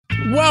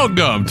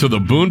Welcome to the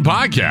Boone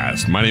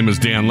Podcast. My name is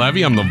Dan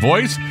Levy. I'm the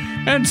voice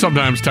and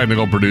sometimes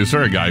technical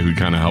producer, a guy who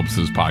kind of helps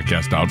this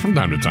podcast out from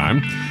time to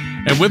time.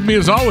 And with me,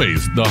 as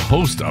always, the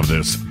host of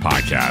this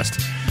podcast,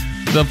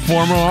 the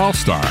former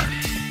All-Star,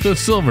 the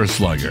Silver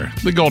Slugger,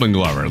 the Golden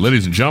Glover.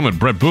 Ladies and gentlemen,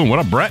 Brett Boone. What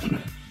up, Brett?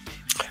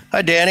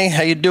 Hi, Danny.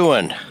 How you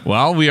doing?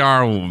 Well, we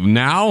are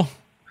now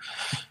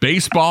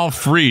baseball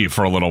free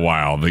for a little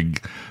while.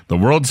 The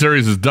World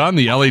Series is done.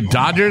 The LA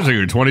Dodgers are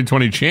your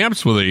 2020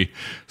 champs with a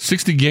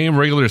 60-game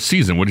regular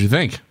season. What did you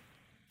think?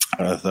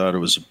 I thought it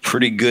was a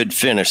pretty good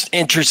finish.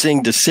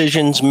 Interesting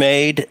decisions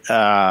made.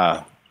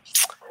 I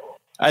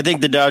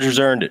think the Dodgers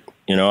earned it.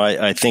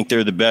 I think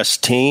they're the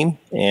best team.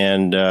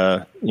 And,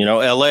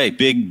 LA,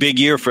 big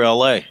year for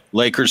LA.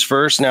 Lakers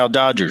first, now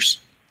Dodgers.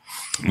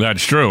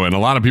 That's true. And a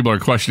lot of people are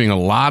questioning a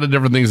lot of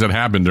different things that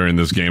happened during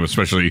this game,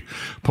 especially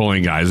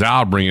pulling guys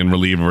out, bringing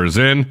relievers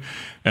in.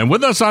 And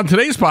with us on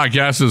today's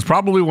podcast is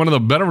probably one of the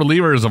better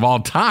relievers of all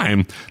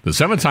time, the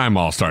 7-time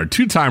All-Star,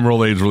 2-time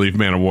World AIDS Relief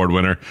Man Award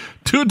winner,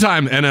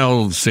 2-time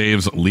NL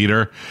Saves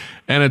leader,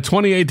 and a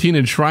 2018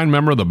 enshrined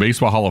member of the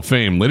Baseball Hall of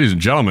Fame. Ladies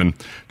and gentlemen,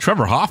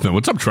 Trevor Hoffman.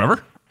 What's up,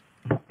 Trevor?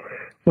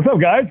 What's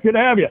up, guys? Good to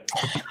have you.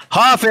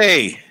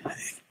 Hoffy,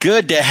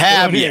 good to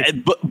have you.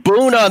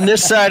 Boone on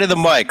this side of the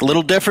mic. A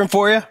little different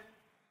for you?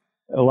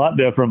 A lot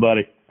different,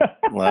 buddy.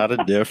 A lot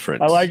of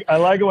difference. I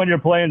like it when you're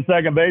playing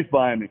second base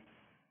behind me.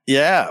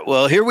 Yeah,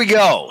 well, here we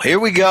go.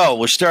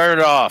 We'll start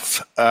it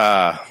off.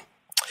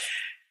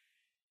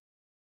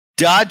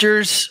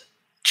 Dodgers,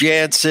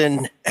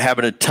 Jansen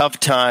having a tough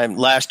time.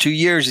 Last 2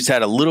 years, he's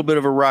had a little bit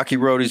of a rocky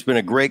road. He's been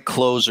a great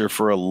closer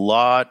for a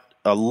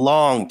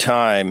long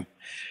time.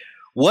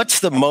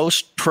 What's the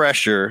most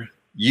pressure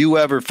you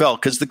ever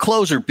felt? Because the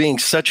closer being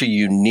such a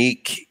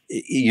unique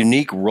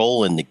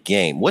role in the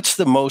game. What's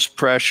the most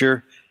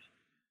pressure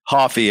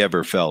Hoffy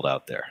ever felt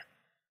out there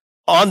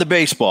on the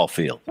baseball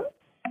field?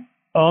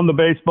 On the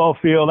baseball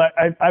field,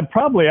 I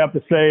probably have to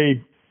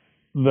say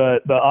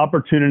the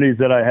opportunities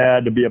that I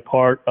had to be a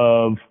part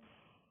of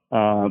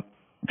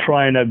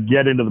trying to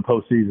get into the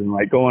postseason,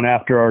 like going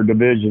after our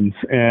divisions.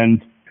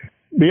 And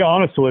be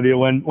honest with you,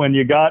 when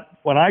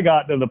I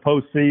got to the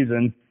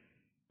postseason,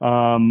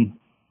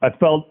 I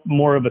felt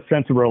more of a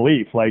sense of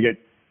relief.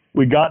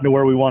 We got to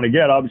where we want to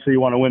get. Obviously,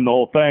 you want to win the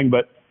whole thing,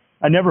 but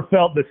I never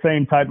felt the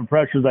same type of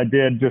pressures I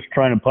did just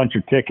trying to punch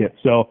a ticket.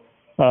 So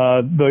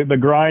the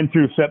grind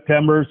through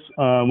September's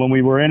when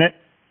we were in it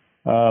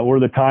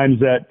were the times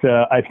that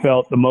I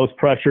felt the most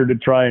pressure to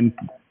try and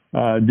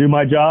do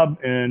my job.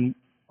 And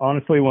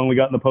honestly, when we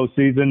got in the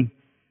postseason,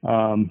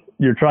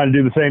 you're trying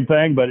to do the same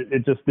thing, but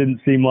it just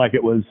didn't seem like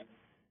it was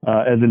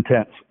as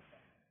intense.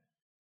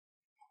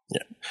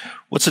 Yeah.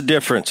 What's the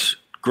difference?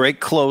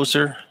 Great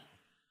closer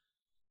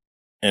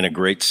and a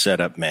great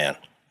setup man.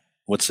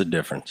 What's the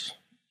difference?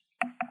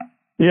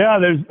 Yeah,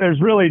 there's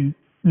really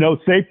no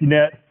safety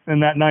net in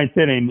that ninth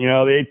inning.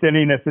 The eighth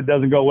inning, if it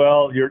doesn't go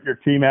well, your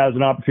team has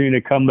an opportunity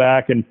to come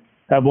back and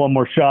have one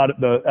more shot at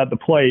the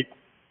plate.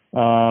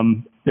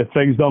 If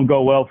things don't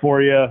go well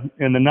for you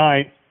in the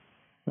ninth,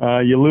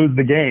 you lose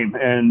the game,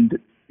 and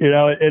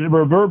it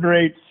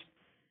reverberates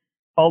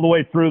all the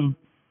way through.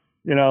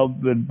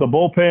 The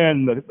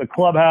bullpen, the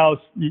clubhouse.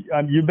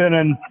 You've been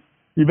in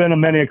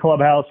many a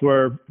clubhouse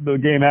where the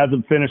game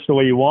hasn't finished the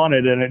way you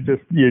wanted, and it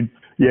just you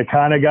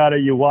kind of got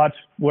to watch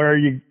where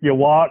you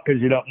walk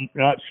because you're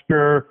not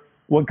sure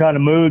what kind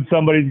of mood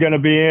somebody's going to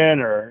be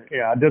in or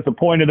how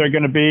disappointed they're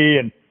going to be,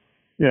 and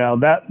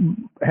that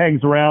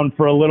hangs around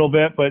for a little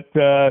bit. But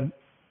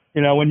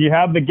when you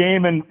have the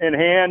game in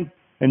hand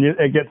and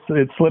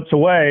it slips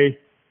away.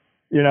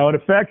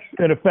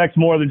 It affects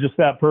more than just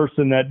that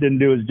person that didn't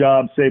do his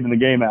job saving the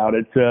game out.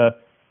 It's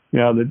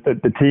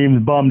the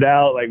team's bummed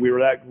out, like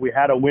we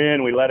had a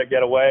win, we let it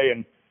get away,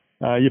 and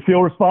you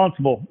feel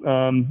responsible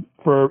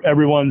for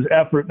everyone's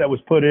effort that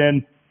was put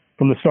in,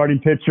 from the starting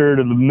pitcher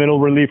to the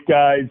middle relief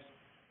guys,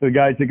 the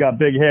guys that got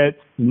big hits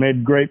and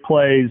made great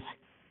plays,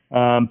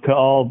 to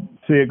all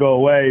see it go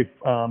away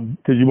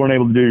because you weren't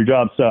able to do your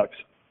job sucks.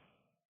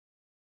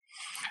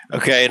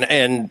 Okay,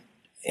 and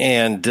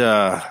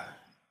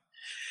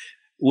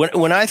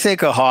when I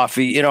think of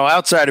Hoffy,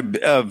 outside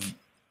of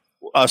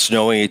us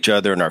knowing each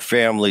other and our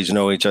families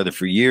know each other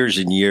for years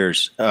and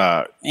years,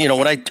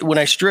 when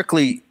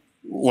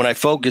I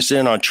focus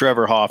in on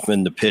Trevor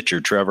Hoffman, the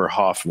pitcher, Trevor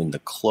Hoffman, the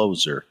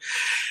closer,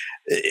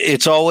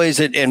 it's always,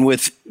 and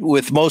with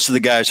most of the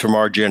guys from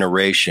our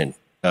generation,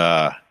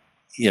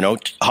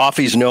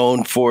 Hoffy's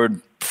known for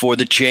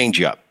the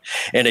changeup,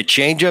 and a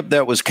changeup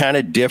that was kind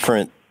of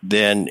different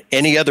than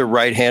any other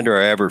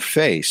right-hander I ever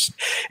faced,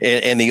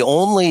 and the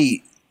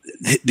only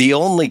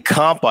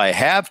comp I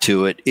have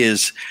to it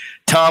is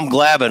Tom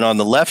Glavine on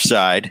the left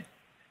side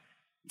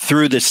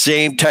through the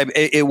same type.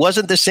 It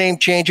wasn't the same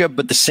changeup,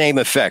 but the same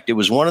effect. It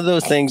was one of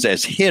those things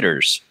as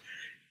hitters.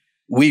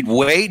 We'd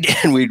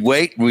wait and we'd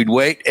wait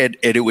and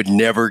it would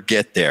never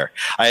get there.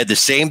 I had the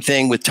same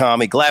thing with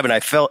Tommy Glavine.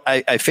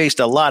 I faced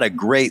a lot of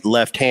great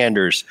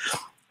left-handers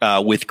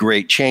with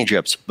great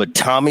changeups, but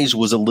Tommy's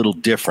was a little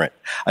different.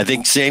 I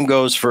think same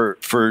goes for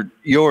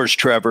yours,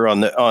 Trevor,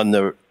 on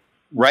the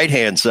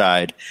right-hand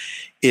side.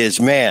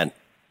 Is, man,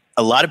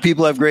 a lot of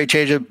people have great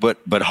changeup,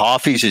 but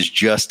Hoffy's is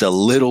just a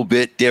little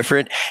bit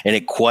different, and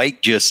it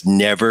quite just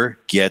never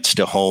gets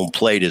to home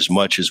plate as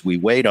much as we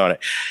wait on it.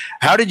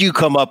 How did you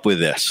come up with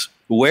this?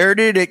 Where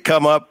did it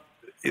come up?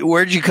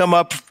 Where did you come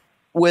up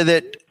with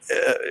it?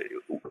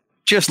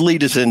 Just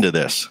lead us into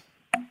this.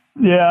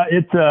 Yeah,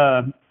 it's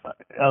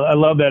I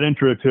love that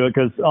intro to it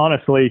because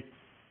honestly,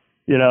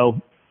 you know,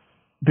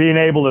 being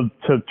able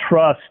to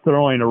trust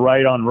throwing a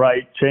right on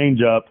right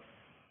changeup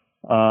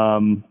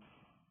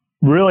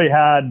really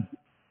had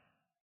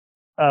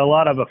a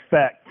lot of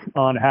effect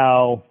on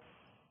how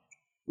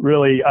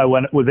really I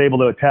was able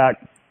to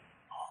attack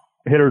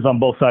hitters on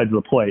both sides of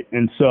the plate.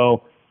 And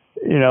so,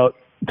 you know,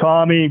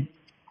 Tommy,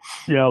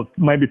 you know,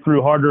 maybe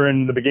threw harder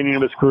in the beginning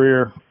of his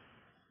career,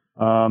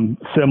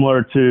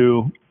 similar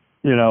to,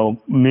 you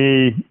know,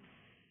 me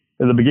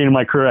at the beginning of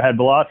my career. I had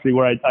velocity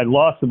where I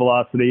lost the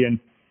velocity, and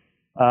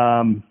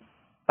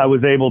I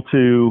was able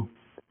to,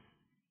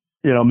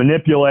 you know,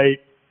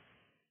 manipulate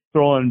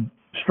throwing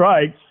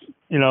strikes,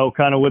 you know,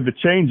 kind of with the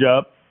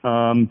changeup,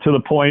 to the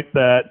point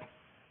that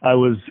I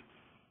was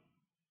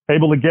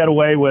able to get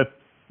away with,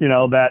 you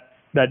know, that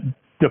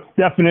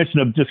definition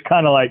of just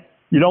kind of like,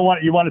 you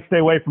want to stay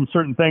away from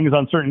certain things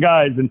on certain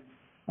guys. And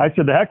I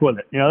said, the heck with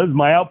it. You know, this is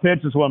my out pitch.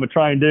 This is what I'm going to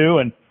try and do.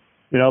 And,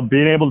 you know,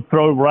 being able to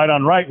throw right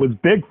on right was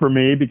big for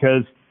me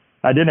because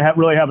I didn't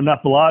really have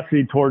enough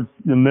velocity towards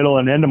the middle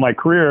and end of my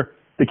career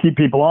to keep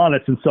people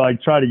honest. And so I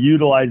try to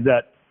utilize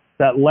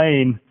that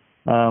lane,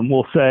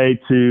 we'll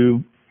say,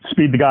 to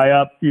speed the guy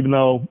up, even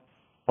though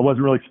I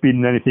wasn't really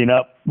speeding anything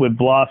up with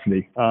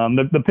velocity.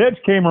 The pitch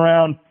came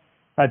around.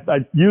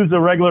 I used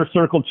a regular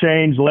circle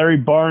change. Larry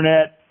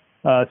Barnett,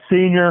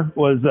 Sr.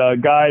 was a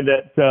guy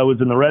that was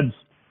in the Reds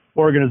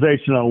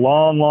organization a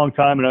long, long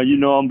time. I know you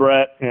know him,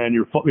 Brett, and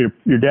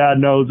your dad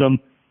knows him.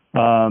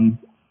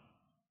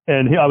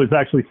 And I was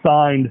actually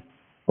signed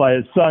by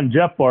his son,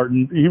 Jeff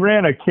Barton. He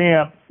ran a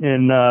camp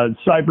in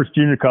Cypress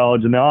Junior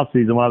College in the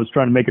offseason when I was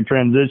trying to make a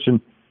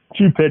transition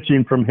to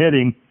pitching from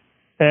hitting,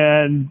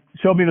 and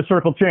showed me the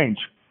circle change.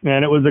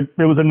 And it was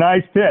a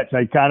nice pitch.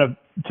 I kind of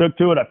took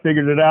to it. I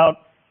figured it out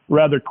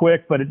rather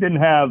quick, but it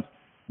didn't have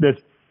this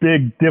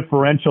big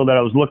differential that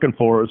I was looking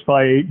for. It was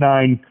probably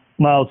 8-9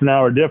 miles an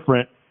hour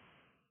different.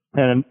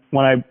 And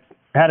when I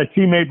had a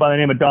teammate by the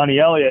name of Donnie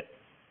Elliott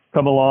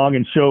come along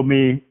and showed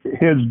me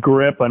his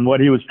grip and what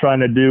he was trying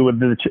to do with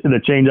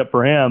the changeup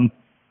for him,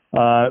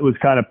 it was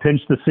kind of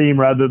pinch the seam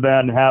rather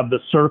than have the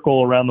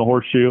circle around the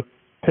horseshoe.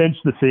 Pinch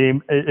the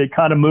seam. It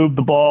kind of moved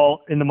the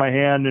ball into my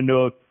hand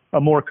into a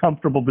more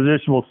comfortable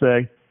position, we'll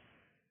say.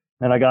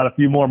 And I got a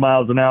few more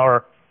miles an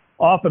hour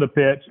off of the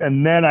pitch.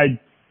 And then I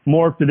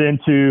morphed it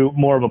into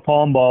more of a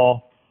palm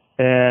ball.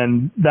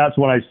 And that's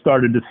when I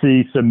started to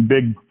see some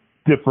big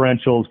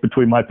differentials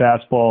between my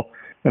fastball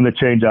and the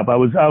changeup. I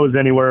was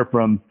anywhere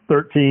from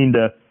 13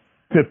 to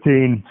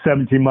 15,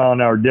 17 mile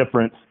an hour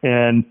difference.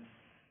 And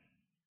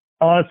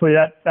honestly,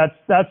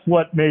 that's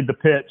what made the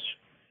pitch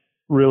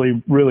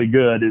really, really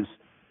good is,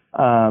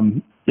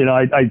 you know,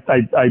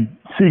 I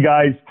see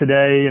guys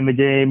today in the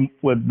game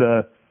with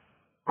the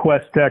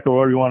Quest Tech or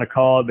whatever you want to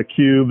call it, the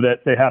cube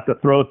that they have to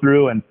throw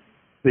through, and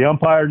the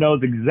umpire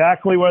knows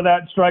exactly where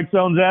that strike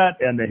zone's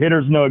at, and the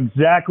hitters know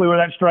exactly where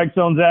that strike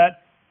zone's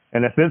at.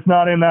 And if it's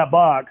not in that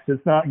box,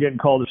 it's not getting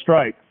called a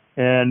strike.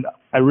 And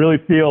I really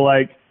feel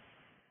like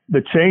the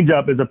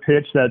changeup is a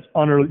pitch that's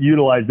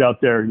underutilized out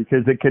there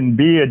because it can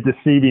be a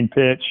deceiving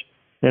pitch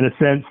in a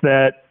sense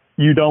that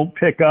you don't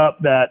pick up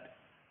that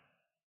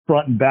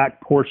front and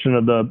back portion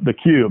of the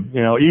cube.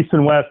 You know, east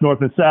and west,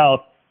 north and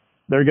south,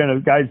 they're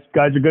guys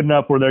are good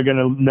enough where they're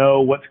gonna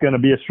know what's gonna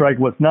be a strike,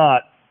 what's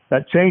not.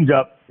 That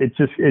changeup,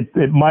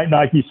 it might not,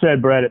 like you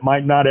said, Brett, it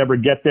might not ever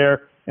get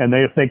there, and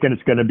they're thinking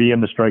it's gonna be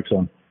in the strike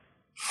zone.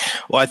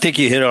 Well, I think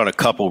you hit on a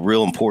couple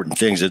real important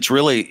things. It's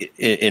really,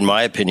 in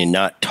my opinion,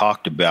 not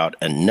talked about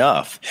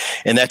enough,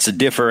 and that's the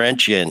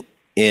differentiation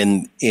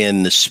in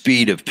the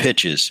speed of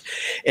pitches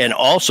and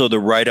also the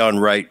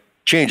right-on-right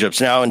changeups.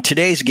 Now, in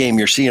today's game,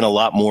 you're seeing a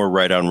lot more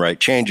right-on-right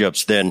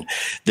changeups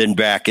than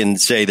back in,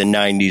 say, the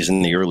 90s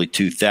and the early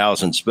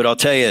 2000s. But I'll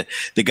tell you,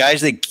 the guys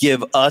that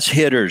give us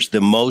hitters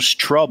the most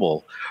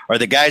trouble are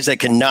the guys that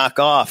can knock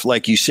off,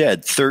 like you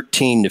said,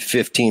 13 to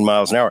 15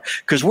 miles an hour,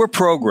 because we're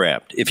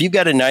programmed. If you've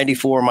got a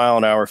 94 mile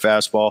an hour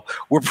fastball,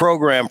 we're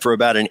programmed for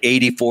about an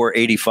 84,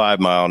 85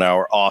 mile an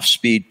hour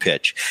off-speed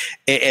pitch,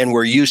 and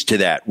we're used to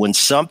that. When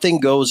something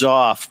goes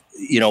off,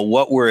 you know,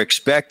 what we're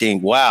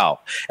expecting, wow,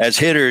 as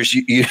hitters,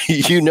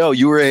 you know,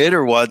 you were a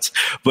hitter once,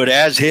 but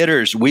as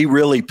hitters, we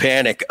really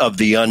panic of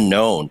the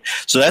unknown.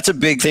 So that's a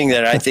big thing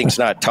that I think is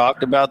not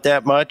talked about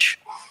that much.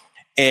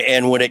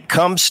 And when it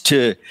comes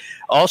to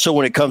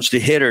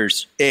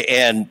hitters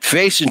and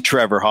facing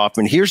Trevor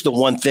Hoffman, here's the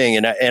one thing,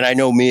 and I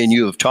know me and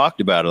you have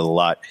talked about it a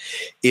lot,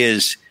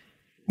 is,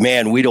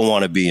 man, we don't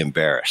want to be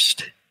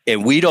embarrassed.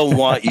 And we don't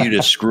want you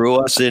to screw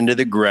us into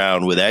the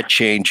ground with that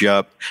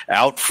changeup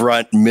out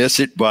front,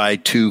 miss it by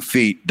 2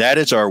 feet. That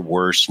is our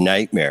worst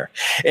nightmare.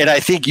 And I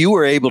think you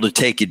were able to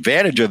take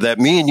advantage of that.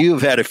 Me and you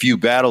have had a few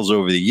battles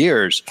over the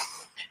years.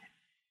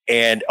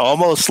 And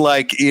almost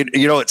like,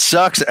 it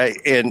sucks.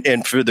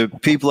 And for the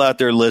people out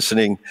there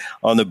listening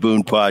on the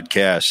Boone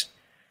podcast,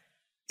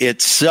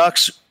 it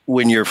sucks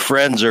when your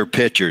friends are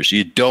pitchers.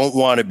 You don't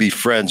want to be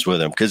friends with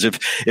them, because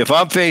if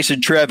I'm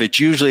facing Trev, it's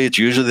usually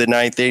the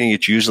ninth inning.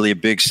 It's usually a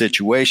big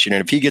situation.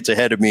 And if he gets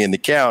ahead of me in the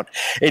count,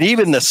 and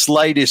even the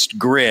slightest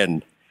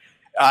grin,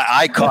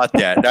 I caught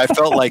that. And I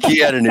felt like he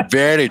had an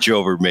advantage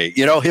over me.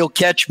 He'll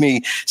catch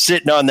me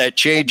sitting on that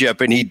changeup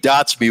and he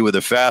dots me with a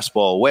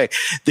fastball away.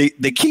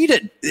 The key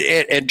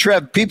to, and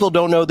Trev, people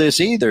don't know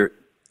this either,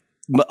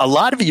 a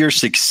lot of your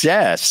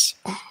success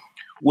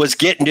was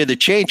getting to the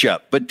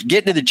changeup. But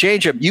getting to the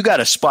changeup, you got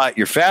to spot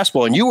your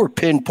fastball, and you were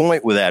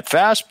pinpoint with that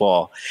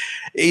fastball.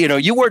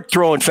 You weren't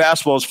throwing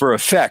fastballs for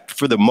effect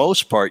for the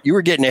most part. You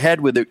were getting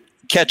ahead with it,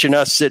 catching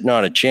us sitting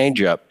on a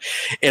changeup.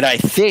 And I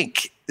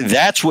think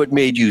that's what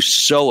made you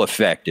so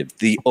effective.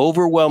 The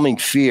overwhelming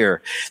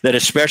fear that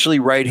especially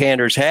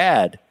right-handers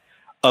had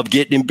of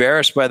getting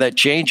embarrassed by that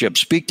changeup.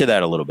 Speak to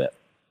that a little bit.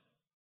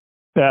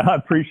 Yeah, I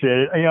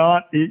appreciate it.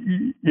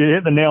 You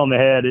hit the nail on the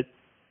head.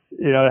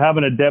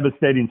 Having a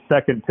devastating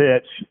second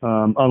pitch,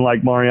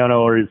 unlike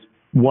Mariano, or his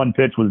one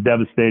pitch was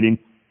devastating.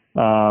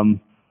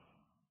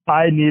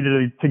 I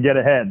needed to get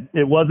ahead.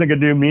 It wasn't going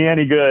to do me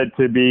any good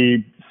to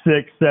be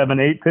 6, 7,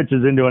 8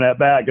 pitches into an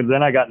at-bat, because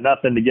then I got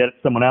nothing to get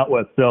someone out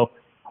with. So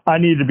I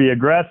need to be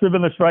aggressive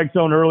in the strike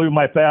zone early with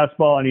my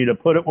fastball. I need to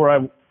put it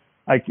where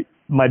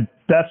my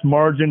best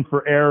margin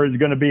for error is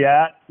going to be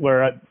at,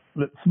 where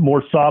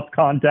more soft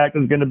contact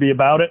is going to be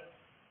about it,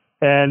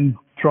 and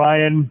try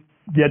and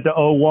get to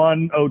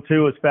 0-1,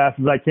 0-2 as fast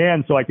as I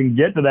can so I can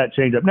get to that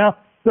changeup. Now,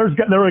 there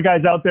were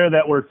guys out there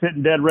that were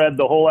sitting dead red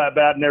the whole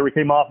at-bat and never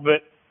came off of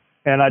it,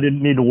 and I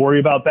didn't need to worry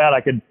about that.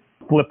 I could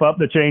flip up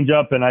the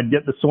changeup and I'd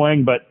get the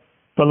swing, but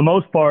for the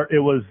most part, it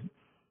was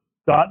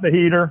dot the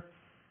heater,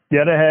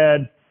 get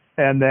ahead,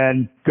 and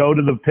then go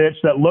to the pitch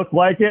that looked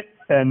like it,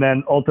 and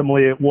then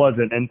ultimately it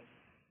wasn't. And,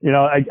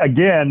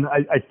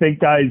 I think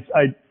guys,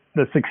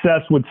 the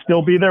success would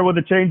still be there with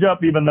the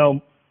changeup, even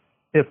though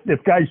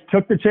if guys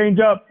took the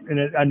changeup,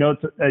 and I know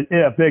it's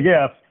a big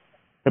if,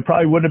 it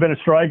probably wouldn't have been a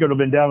strike. It would have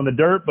been down in the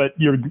dirt, but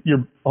you're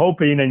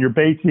hoping and you're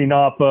basing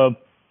off of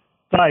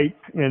sight.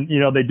 And,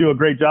 they do a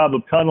great job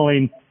of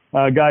tunneling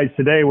guys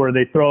today, where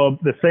they throw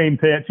the same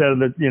pitch out of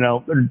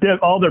the,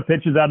 all their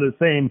pitches out of the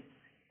same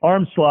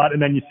arm slot,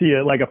 and then you see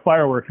it like a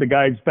firework. The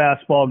guy's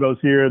fastball goes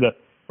here, the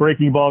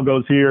breaking ball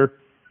goes here.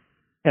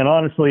 And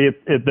honestly,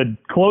 if the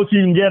closer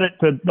you can get it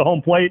to the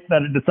home plate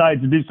that it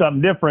decides to do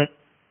something different,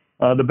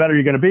 the better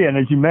you're going to be. And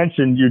as you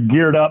mentioned, you're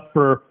geared up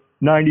for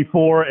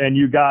 94, and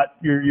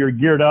you're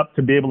geared up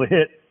to be able to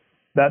hit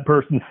that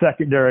person's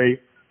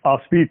secondary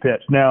off-speed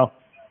pitch. Now,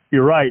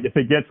 you're right. If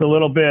it gets a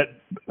little bit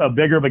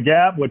bigger of a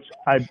gap, which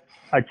I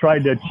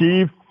tried to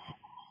achieve,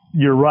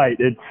 you're right.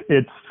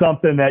 It's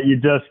something that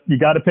you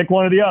got to pick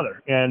one or the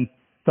other. And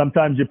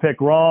sometimes you pick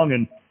wrong.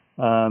 And,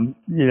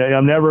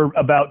 I'm never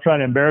about trying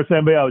to embarrass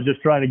anybody. I was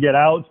just trying to get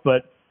outs.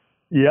 But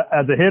yeah,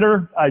 as a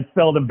hitter, I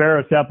felt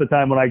embarrassed half the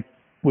time when I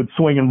would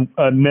swing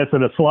and miss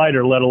at a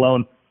slider, let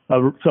alone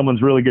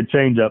someone's really good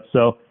changeup.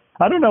 So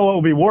I don't know what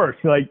would be worse.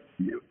 Like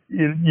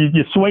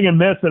you swing and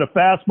miss at a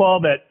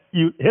fastball that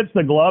hits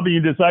the glove and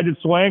you decide to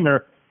swing,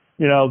 or,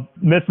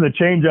 missing the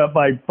changeup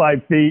by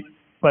 5 feet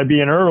by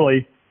being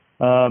early.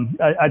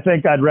 I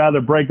think I'd rather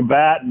break a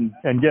bat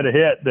and get a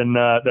hit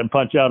than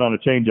punch out on a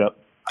changeup.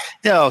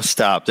 No,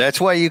 stop. That's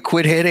why you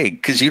quit hitting,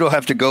 because you don't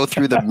have to go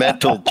through the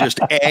mental just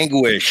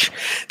anguish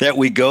that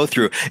we go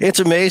through. It's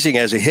amazing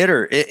as a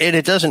hitter, and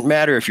it doesn't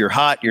matter if you're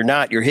hot, you're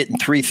not, you're hitting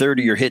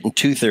 330, you're hitting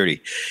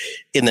 230.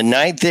 In the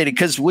ninth inning,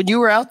 because when you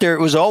were out there,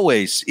 it was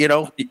always,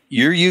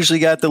 you're usually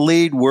got the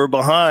lead, we're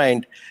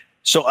behind.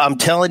 So I'm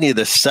telling you,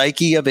 the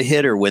psyche of a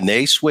hitter when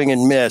they swing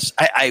and miss,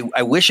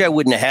 I wish I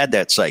wouldn't have had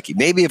that psyche.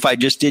 Maybe if I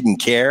just didn't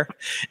care,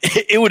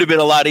 it would have been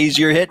a lot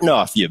easier hitting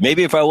off you.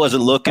 Maybe if I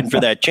wasn't looking for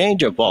that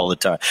changeup all the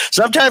time.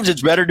 Sometimes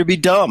it's better to be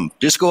dumb.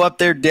 Just go up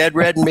there dead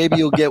red and maybe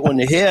you'll get one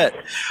to hit.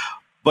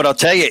 But I'll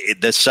tell you,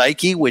 the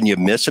psyche, when you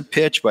miss a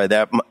pitch by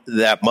that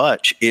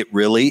much, it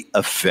really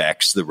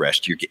affects the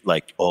rest of your game.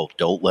 Like, oh,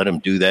 don't let him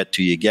do that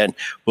to you again.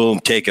 Boom,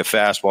 take a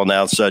fastball. Now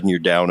all of a sudden you're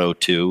down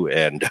 0-2.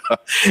 And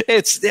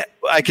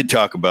I could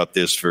talk about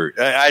this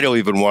I don't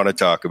even want to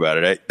talk about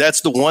it.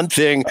 That's the one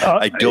thing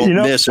I don't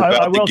miss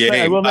about the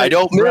game. I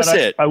don't miss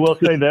it. I will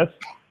say this.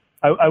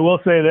 I will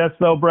say this,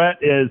 though, Brett,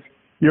 is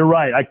you're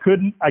right. I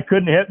couldn't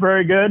hit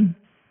very good.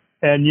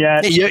 And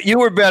yet, you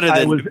were better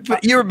than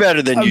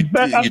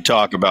you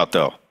talk about,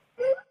 though.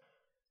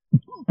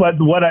 But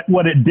what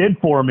it did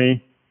for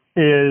me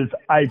is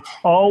I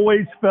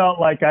always felt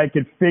like I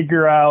could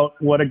figure out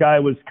what a guy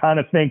was kind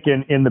of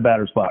thinking in the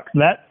batter's box.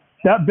 And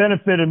that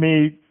benefited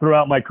me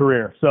throughout my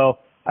career. So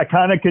I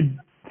kind of could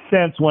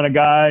sense when a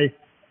guy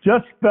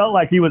just felt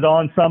like he was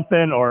on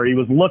something or he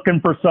was looking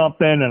for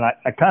something, and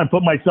I kind of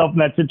put myself in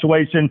that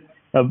situation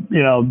of,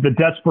 the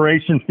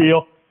desperation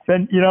feel,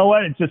 then you know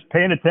what? It's just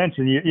paying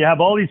attention. You have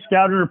all these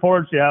scouting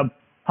reports. You have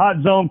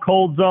hot zone,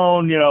 cold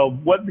zone,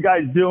 what the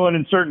guy's doing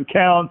in certain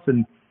counts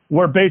and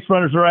where base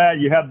runners are at.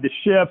 You have the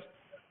shift.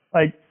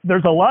 Like,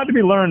 there's a lot to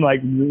be learned,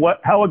 like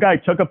how a guy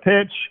took a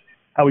pitch,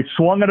 how he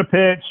swung at a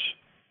pitch,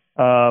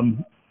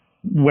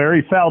 where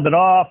he fouled it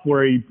off,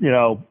 where he,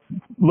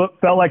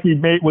 felt like he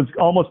was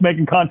almost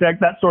making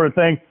contact, that sort of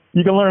thing.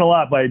 You can learn a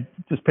lot by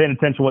just paying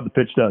attention to what the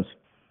pitch does.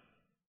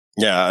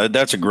 Yeah,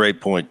 that's a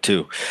great point,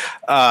 too.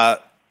 We're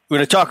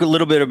going to talk a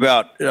little bit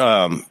about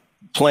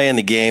playing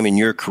the game in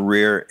your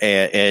career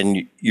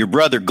and your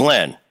brother,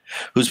 Glenn,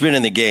 who's been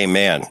in the game,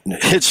 man,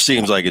 it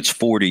seems like it's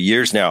 40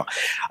 years now.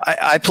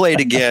 I played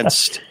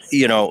against,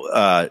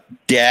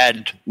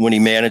 Dad when he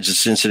managed the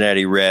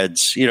Cincinnati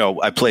Reds.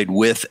 I played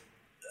with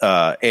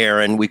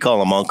Aaron. We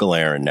call him Uncle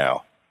Aaron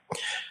now.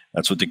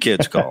 That's what the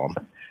kids call him.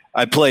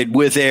 I played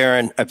with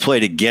Aaron. I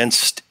played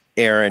against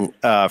Aaron.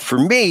 For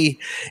me,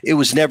 it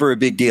was never a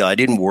big deal. I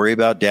didn't worry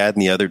about Dad in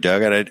the other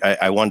dugout.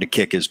 I wanted to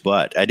kick his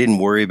butt. I didn't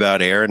worry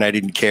about Aaron. I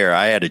didn't care.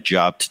 I had a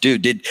job to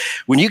do.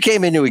 When you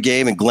came into a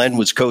game and Glenn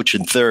was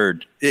coaching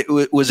third,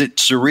 was it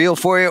surreal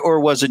for you, or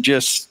was it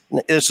just,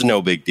 it's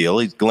no big deal?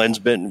 Me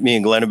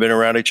and Glenn have been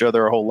around each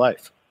other our whole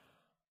life.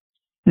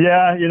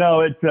 Yeah, you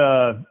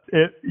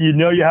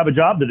have a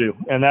job to do,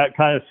 and that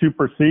kind of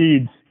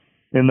supersedes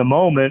in the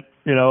moment.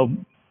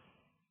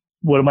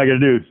 What am I going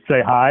to do?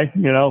 Say hi,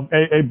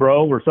 hey,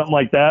 bro, or something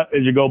like that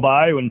as you go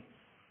by. When,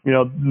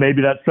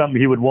 maybe that's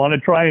something he would want to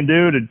try and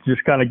do to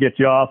just kind of get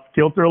you off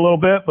kilter a little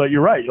bit. But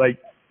you're right. Like,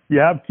 you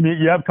have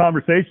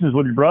conversations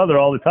with your brother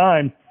all the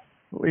time.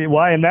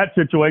 Why in that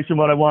situation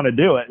would I want to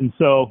do it? And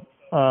so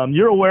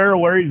you're aware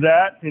of where he's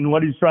at and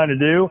what he's trying to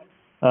do.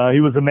 He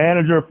was a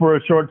manager for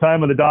a short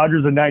time with the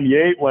Dodgers in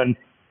 '98 when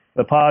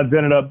the Pods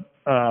ended up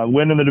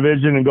winning the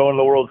division and going to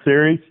the World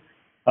Series.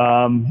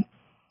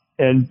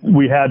 And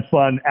we had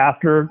fun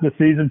after the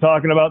season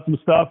talking about some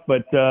stuff.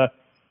 But,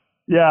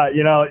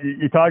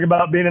 you talk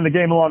about being in the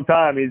game a long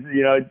time.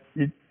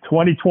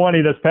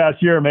 2020 this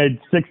past year made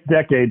 6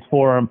 decades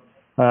for him,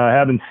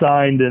 having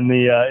signed in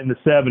the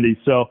 70s.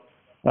 So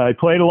he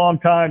played a long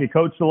time. He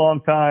coached a long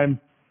time.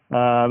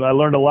 I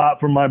learned a lot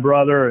from my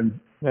brother,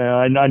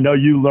 and I know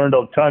you learned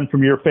a ton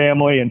from your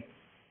family. And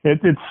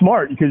it's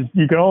smart because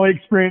you can only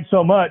experience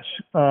so much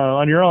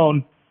on your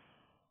own,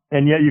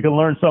 and yet you can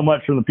learn so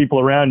much from the people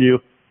around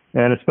you,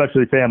 and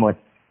especially family.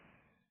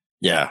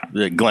 Yeah,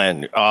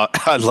 Glenn,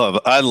 I love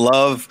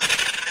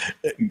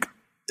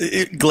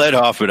Glenn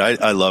Hoffman.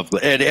 I love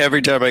Glenn. And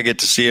every time I get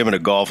to see him in a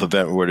golf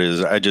event or what it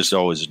is, I just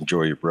always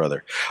enjoy your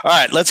brother. All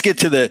right, let's get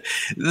to the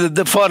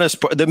funnest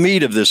part, the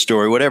meat of this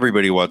story, what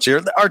everybody wants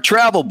here, our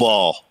travel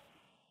ball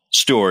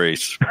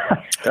stories.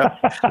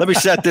 Let me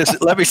set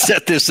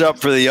this up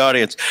for the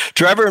audience.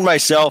 Trevor and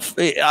myself,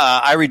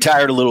 I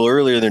retired a little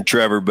earlier than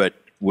Trevor, but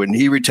when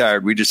he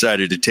retired, we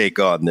decided to take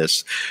on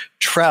this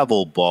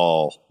travel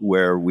ball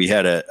where we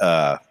had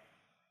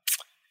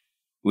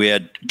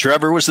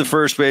Trevor was the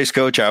first base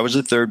coach. I was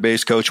the third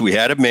base coach. We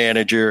had a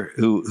manager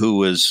who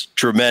was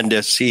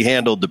tremendous. He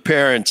handled the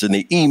parents and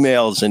the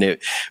emails, and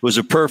it was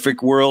a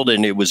perfect world,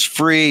 and it was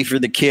free for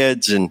the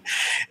kids.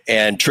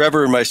 And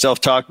Trevor and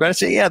myself talked about it. I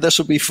said, yeah, this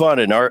will be fun.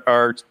 And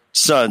our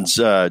sons,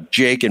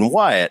 Jake and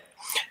Wyatt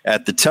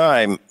at the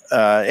time.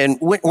 And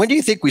when do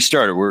you think we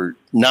started? We're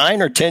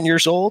 9 or 10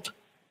 years old?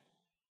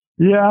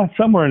 Yeah,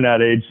 somewhere in that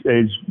age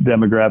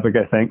demographic,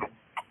 I think.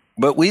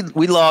 But we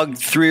logged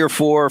 3 or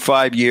 4 or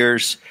 5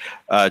 years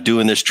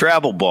doing this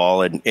travel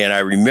ball. And I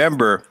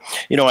remember,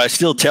 I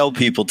still tell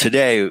people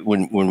today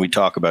when we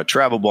talk about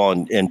travel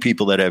ball and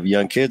people that have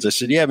young kids, I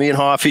said, yeah, me and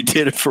Hoffy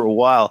did it for a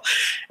while.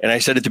 And I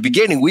said, at the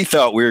beginning, we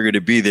thought we were going to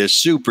be this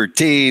super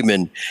team.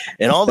 And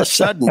all of a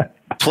sudden,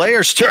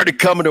 players started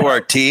coming to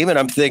our team. And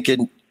I'm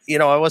thinking,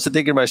 I wasn't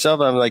thinking to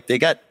myself, I'm like, they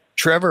got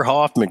Trevor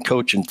Hoffman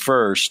coaching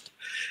first,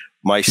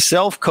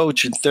 myself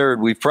coaching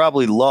third. We've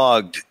probably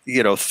logged,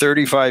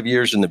 35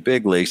 years in the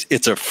big leagues.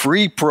 It's a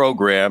free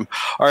program.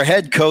 Our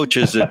head coach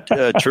is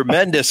a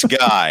tremendous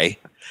guy,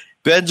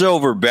 bends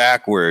over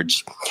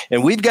backwards.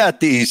 And we've got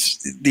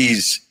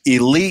these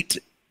elite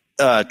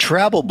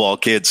travel ball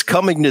kids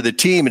coming to the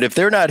team. And if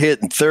they're not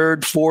hitting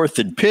third, fourth,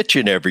 and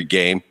pitching every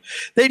game,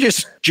 they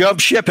just jump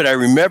ship. And I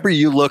remember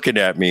you looking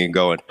at me and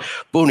going,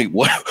 Boone,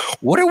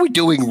 what are we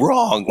doing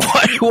wrong?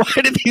 Why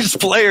do these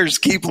players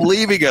keep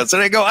leaving us?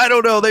 And I go, I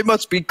don't know. They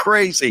must be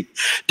crazy.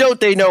 Don't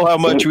they know how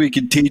much we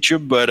can teach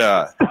them? But,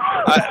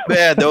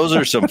 man, those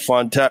are some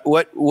fun times.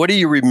 What do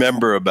you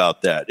remember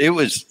about that? It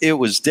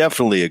was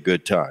definitely a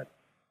good time.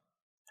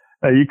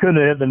 You couldn't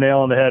have hit the nail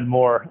on the head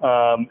more.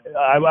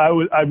 I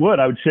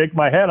would shake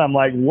my head. I'm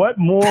like, what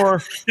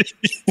more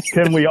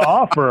can we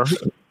offer,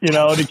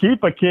 to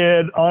keep a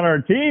kid on our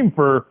team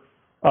for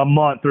a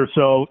month or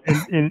so?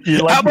 And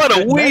like, how about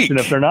a week?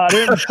 If they're not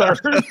in third,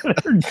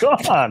 they're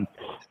gone.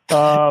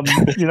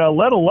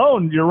 Let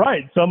alone, you're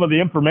right, some of the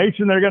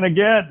information they're going to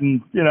get.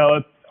 And,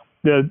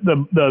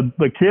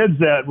 the kids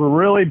that were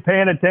really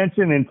paying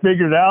attention and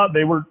figured out,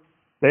 they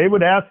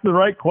would ask the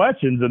right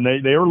questions, and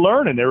they were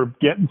learning. They were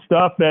getting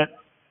stuff that,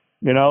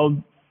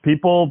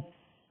 people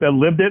that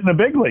lived it in the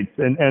big leagues,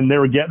 and they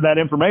were getting that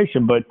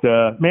information. But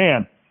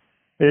man,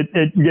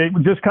 it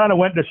just kind of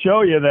went to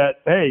show you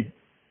that, hey,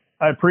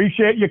 I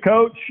appreciate you,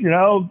 Coach. You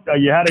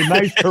had a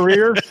nice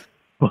career,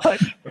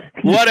 but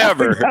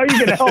whatever. How are you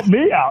going to help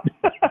me out?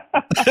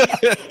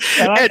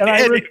 and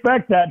I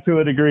respect that to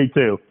a degree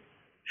too.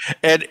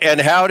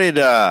 And how did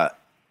and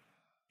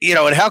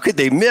how could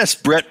they miss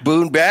Brett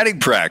Boone batting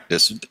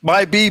practice?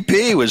 My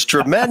BP was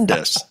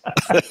tremendous.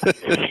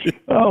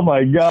 Oh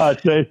my gosh!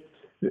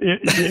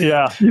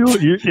 Yeah, you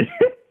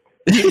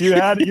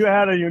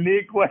had a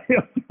unique way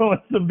of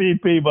throwing some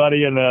BP,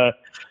 buddy, and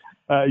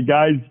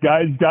guys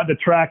got to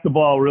track the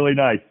ball really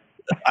nice.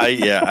 I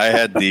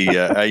had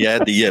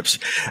the yips.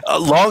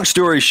 Long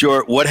story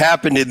short, what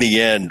happened in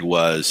the end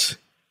was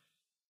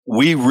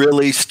we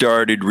really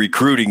started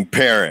recruiting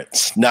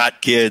parents,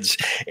 not kids,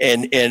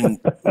 and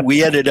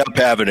we ended up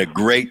having a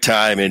great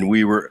time. And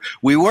we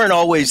weren't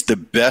always the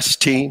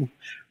best team,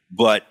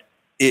 but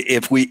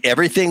if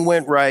everything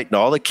went right and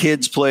all the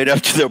kids played up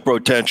to their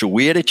potential,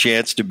 we had a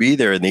chance to be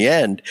there in the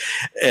end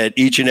at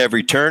each and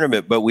every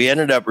tournament. But we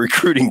ended up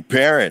recruiting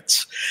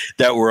parents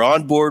that were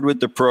on board with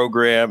the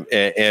program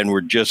and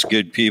were just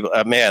good people.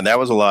 Man, that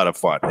was a lot of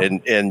fun,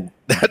 and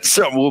that's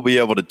something we'll be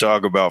able to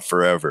talk about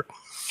forever.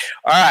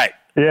 All right.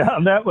 Yeah,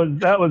 that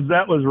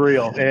was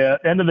real.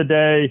 End of the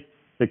day,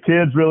 the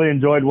kids really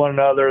enjoyed one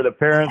another. The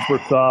parents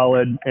were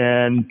solid,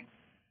 and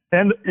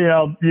you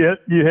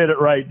hit it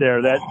right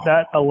there.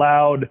 That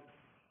allowed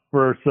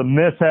for some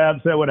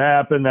mishaps that would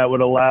happen. That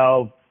would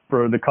allow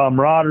for the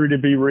camaraderie to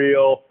be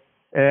real,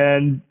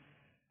 and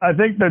I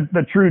think that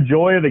the true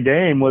joy of the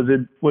game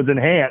was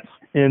enhanced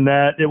in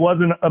that it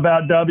wasn't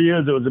about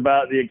W's. It was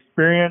about the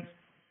experience,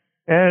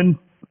 and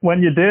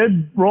when you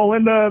did roll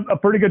into a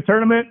pretty good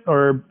tournament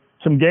or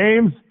some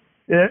games,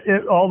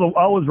 all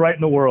was right in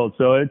the world.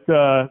 So it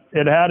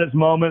had its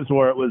moments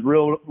where it was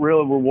real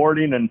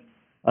rewarding, and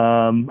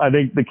I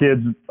think the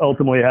kids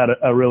ultimately had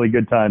a really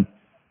good time.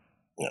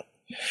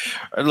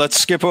 Let's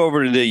skip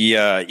over to the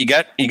you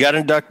got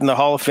inducted in the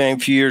Hall of Fame a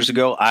few years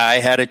ago. I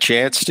had a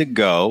chance to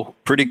go.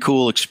 Pretty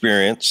cool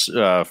experience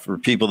for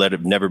people that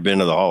have never been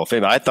to the Hall of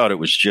Fame. I thought it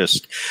was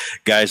just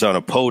guys on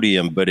a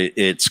podium, but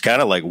it's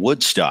kind of like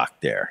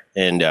Woodstock there,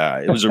 and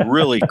it was a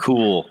really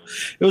cool.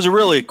 It was a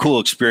really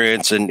cool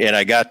experience, and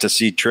I got to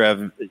see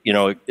Trev,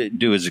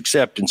 do his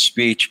acceptance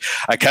speech.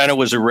 I kind of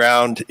was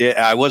around.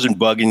 I wasn't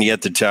bugging you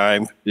at the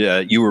time.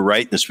 You were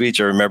writing the speech.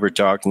 I remember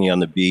talking to you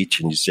on the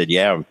beach, and you said,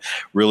 "Yeah, I'm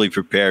really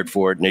prepared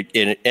for it," and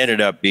it ended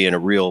up being a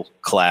real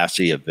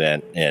classy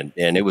event, and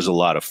it was a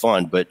lot of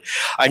fun. But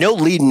I know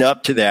leading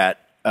up to that,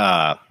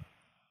 I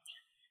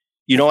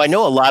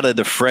know a lot of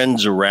the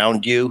friends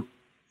around you,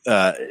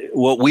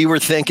 what we were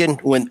thinking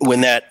when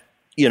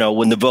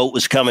the vote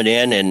was coming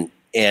in,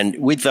 and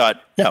we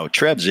thought, no,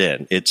 Trev's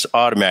in. It's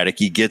automatic.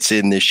 He gets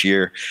in this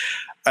year.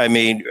 I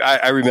mean,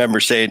 I remember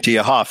saying to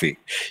you, Hoffy,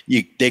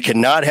 they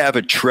cannot have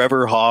a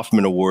Trevor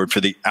Hoffman Award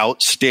for the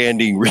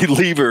outstanding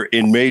reliever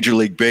in Major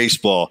League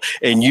Baseball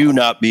and you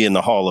not be in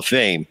the Hall of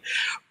Fame.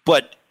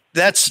 But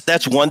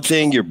that's one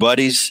thing, your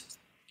buddies,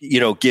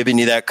 giving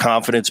you that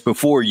confidence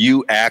before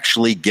you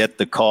actually get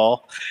the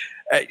call.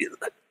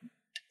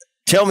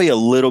 Tell me a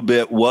little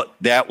bit what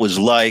that was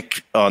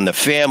like on the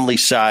family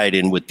side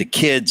and with the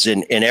kids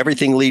and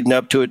everything leading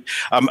up to it.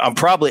 I'm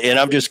probably, and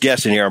I'm just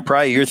guessing here,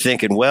 you're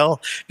thinking, well,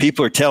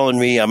 people are telling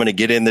me I'm going to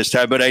get in this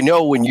time, but I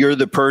know when you're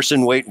the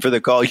person waiting for the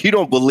call, you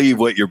don't believe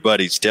what your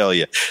buddies tell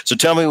you. So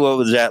tell me, what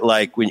was that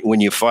like when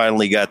you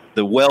finally got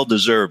the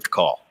well-deserved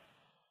call?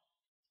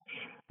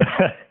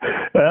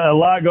 A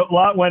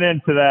lot went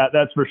into that,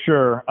 that's for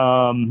sure.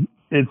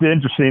 It's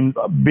interesting.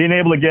 Being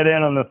able to get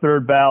in on the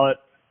third ballot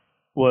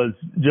was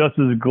just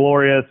as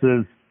glorious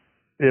as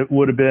it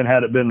would have been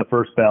had it been the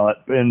first ballot.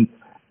 And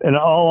in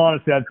all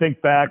honesty, I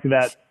think back to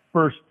that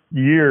first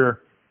year,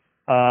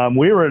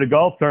 we were at a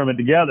golf tournament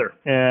together.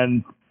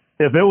 And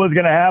if it was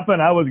going to happen,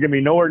 I was going to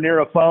be nowhere near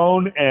a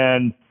phone.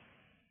 And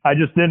I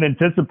just didn't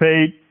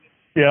anticipate,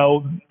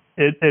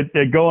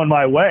 it going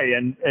my way.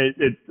 And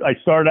I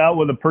started out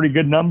with a pretty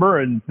good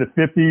number in the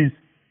 50%.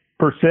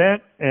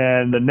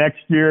 And the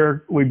next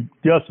year we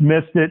just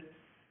missed it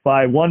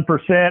by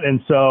 1%.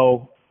 And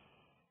so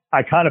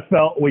I kind of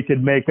felt we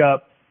could make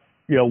up,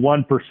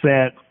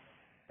 1%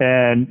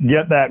 and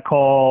get that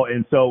call.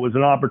 And so it was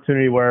an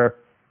opportunity where,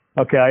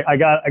 okay, I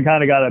got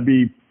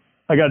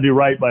to do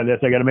right by this.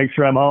 I got to make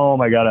sure I'm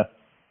home. I got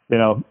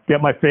to,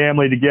 get my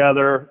family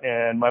together,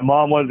 and my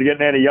mom wasn't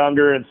getting any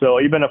younger. And so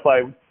even if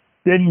I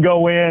didn't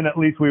go in, at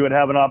least we would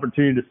have an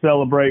opportunity to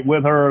celebrate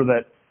with her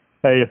that,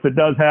 hey, if it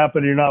does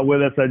happen, you're not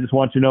with us, I just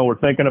want you to know we're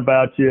thinking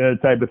about you,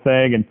 type of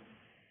thing. And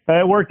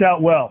it worked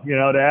out well,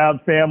 to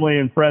have family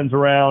and friends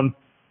around,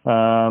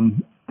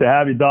 to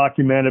have you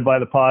documented by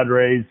the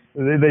Padres.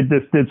 They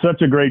just did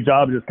such a great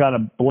job just kind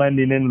of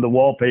blending into the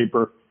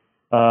wallpaper.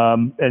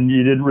 And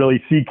you didn't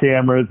really see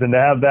cameras, and to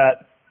have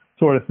that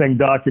sort of thing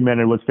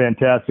documented was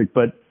fantastic.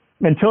 But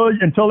until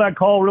that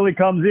call really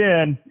comes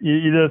in,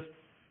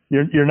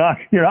 you're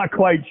not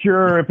quite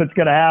sure if it's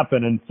going to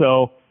happen. And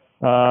so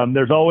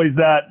there's always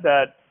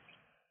that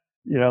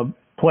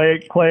play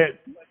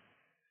it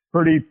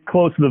pretty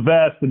close to the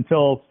vest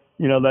until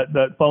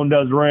that phone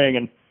does ring.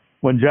 And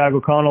when Jack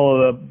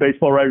O'Connell of the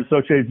Baseball Writers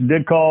Association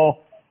did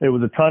call, it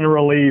was a ton of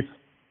relief.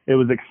 It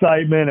was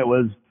excitement. It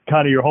was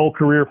kind of your whole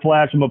career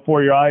flashing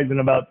before your eyes in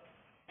about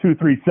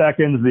 2-3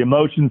 seconds. The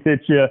emotions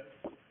hit you.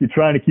 You're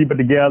trying to keep it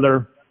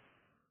together.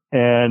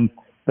 And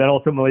then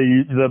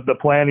ultimately the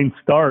planning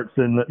starts,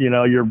 and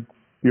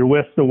you're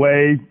whisked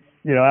away.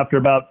 After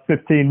about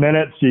 15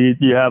 minutes,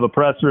 you have a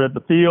presser at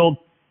the field.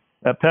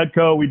 At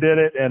Petco, we did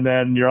it, and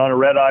then you're on a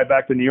red eye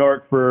back to New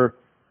York for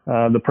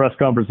the press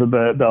conference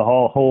that the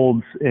hall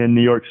holds in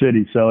New York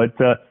City. So it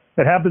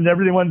happens.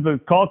 Everything, when the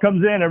call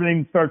comes in,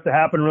 everything starts to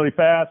happen really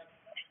fast,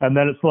 and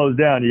then it slows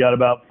down. You got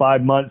about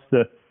 5 months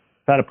to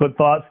kind of put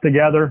thoughts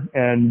together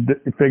and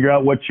figure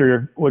out what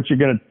you're going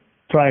to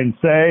try and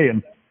say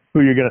and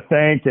who you're going to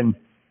thank, and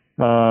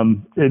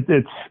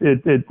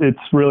it's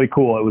really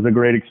cool. It was a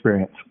great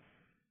experience.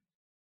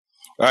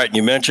 All right,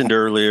 you mentioned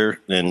earlier,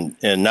 and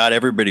not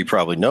everybody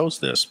probably knows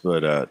this,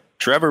 but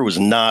Trevor was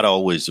not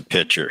always a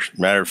pitcher.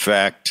 Matter of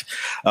fact,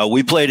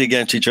 we played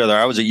against each other.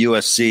 I was at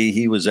USC.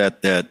 He was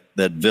at that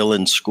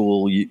villain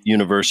school,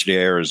 University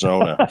of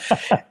Arizona.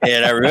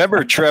 And I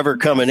remember Trevor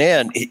coming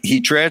in.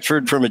 He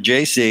transferred from a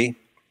JC,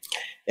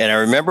 and I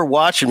remember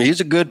watching him.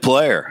 He's a good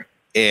player,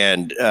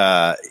 and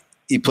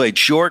he played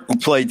short and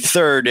played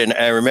third. And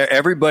I remember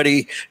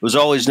everybody was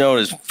always known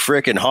as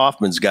frickin'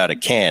 Hoffman's got a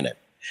cannon.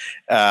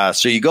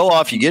 So you go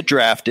off, you get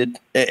drafted,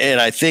 and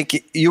I think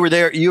you were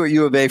there. You were at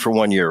U of A for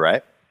 1 year,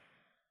 right?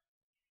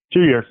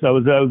 2 years. I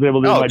was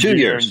able to do my 2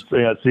 years.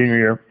 Senior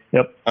year.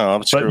 Yep. Oh,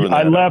 I'm screwing but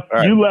I left.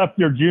 Right. You left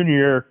your junior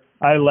year.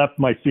 I left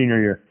my senior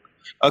year.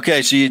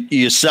 Okay, so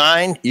you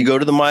sign, you go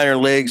to the minor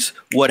leagues.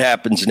 What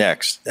happens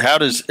next? How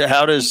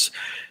does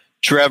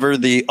Trevor,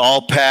 the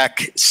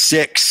all-pack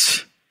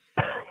 6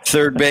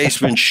 third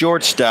baseman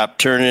shortstop,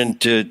 turn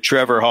into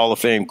Trevor Hall of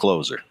Fame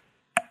closer?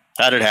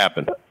 How did it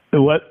happen?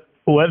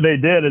 What they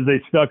did is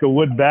they stuck a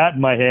wood bat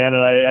in my hand,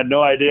 and I had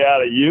no idea how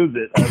to use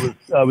it.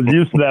 I was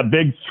used to that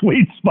big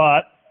sweet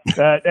spot.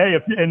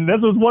 And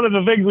this was one of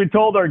the things we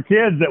told our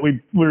kids that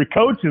we were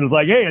coaching. It's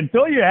like, hey,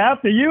 until you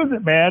have to use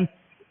it, man,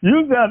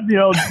 use that.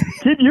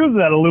 Keep using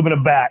that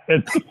aluminum bat.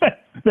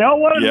 They all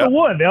wanted the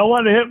wood. They all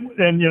wanted to hit.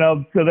 And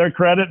to their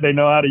credit, they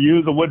know how to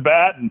use a wood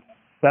bat, and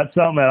that's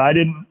something that I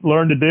didn't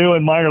learn to do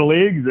in minor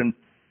leagues. And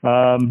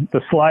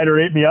the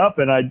slider ate me up,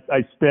 and I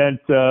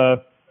spent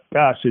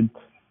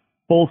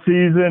full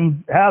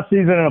season, half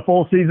season, and a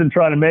full season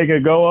trying to make a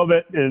go of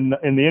it in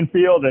the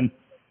infield. And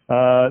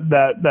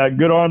that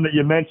good arm that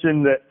you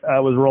mentioned that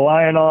I was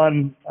relying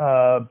on,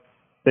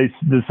 they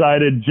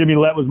decided Jimmy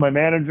Lett was my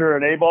manager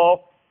in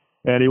A-ball,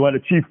 and he went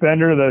to Chief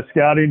Bender, the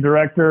scouting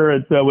director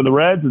with the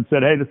Reds, and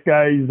said, hey, this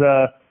guy's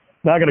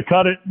not going to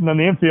cut it in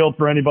the infield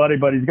for anybody,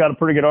 but he's got a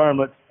pretty good arm.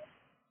 Let's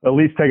at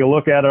least take a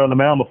look at it on the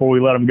mound before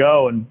we let him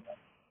go. And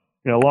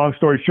long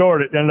story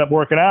short, it ended up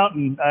working out,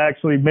 and I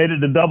actually made it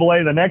to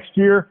Double-A the next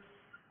year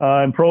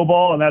in pro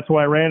ball, and that's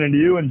when I ran into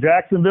you in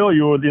Jacksonville.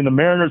 You were in the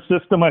Mariners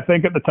system, I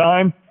think, at the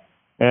time,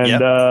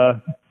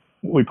 and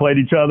we played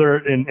each other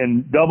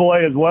in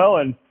Double-A as well.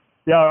 And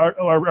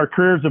our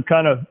careers have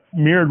kind of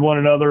mirrored one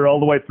another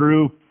all the way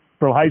through,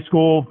 from high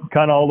school,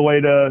 kind of all the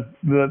way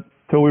to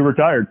till we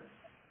retired.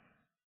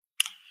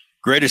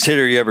 Greatest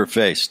hitter you ever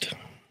faced?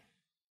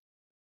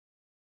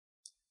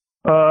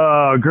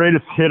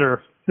 Greatest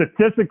hitter.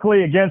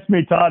 Statistically against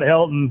me, Todd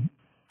Helton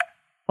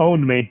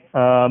owned me.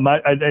 I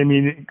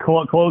mean,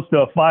 close to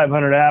a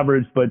 500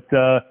 average, but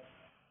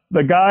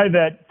the guy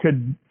that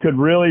could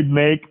really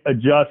make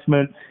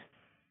adjustments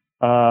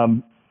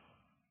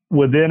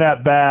within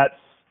at bats,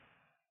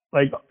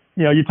 like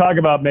you talk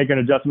about making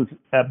adjustments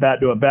at bat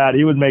to a bat.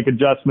 He would make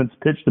adjustments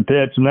pitch to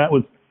pitch, and that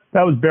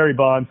was Barry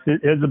Bonds.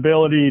 His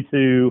ability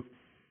to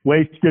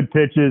waste good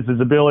pitches, his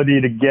ability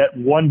to get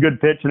one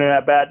good pitch in an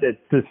at bat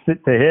to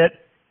hit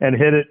and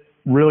hit it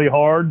really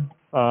hard.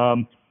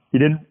 He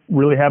didn't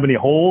really have any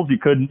holes. You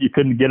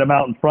couldn't get him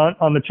out in front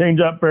on the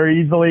changeup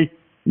very easily.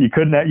 You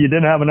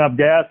didn't have enough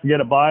gas to get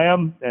it by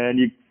him, and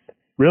you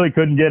really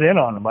couldn't get in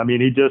on him. I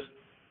mean,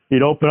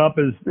 he'd open up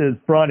his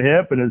front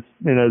hip, and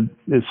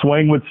his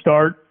swing would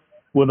start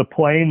with a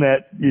plane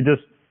that you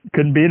just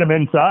couldn't beat him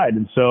inside.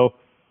 And so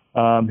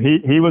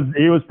he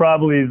was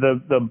probably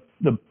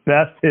the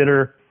best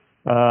hitter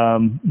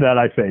that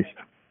I faced.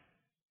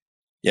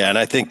 Yeah, and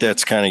I think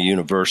that's kind of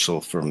universal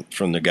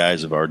from the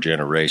guys of our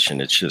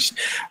generation. It's just,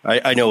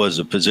 I know as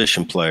a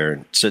position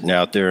player sitting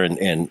out there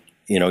and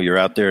you're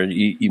out there and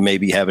you may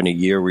be having a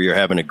year where you're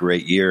having a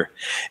great year,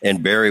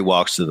 and Barry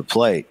walks to the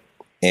plate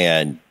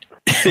and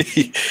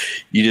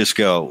you just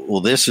go,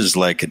 well, this is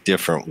like a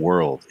different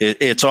world.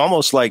 It's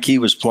almost like he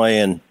was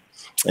playing,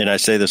 and I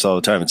say this all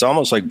the time, it's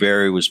almost like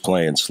Barry was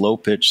playing slow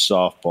pitch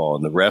softball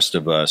and the rest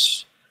of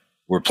us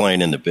were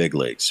playing in the big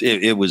leagues.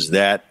 It was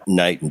that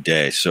night and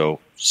day. So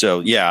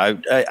So yeah,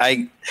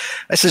 I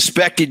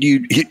suspected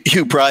you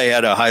probably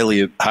had a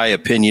high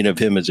opinion of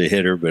him as a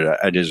hitter,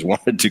 but I just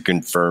wanted to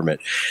confirm it.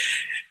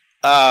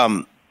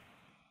 Hoffy,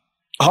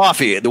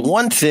 the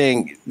one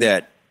thing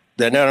that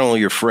not only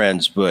your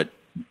friends but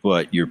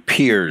your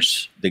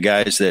peers, the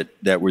guys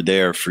that were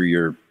there for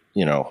your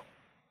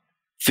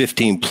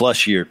 15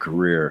 plus year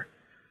career,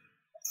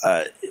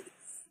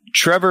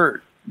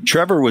 Trevor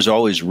was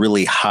always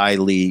really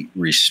highly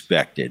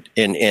respected,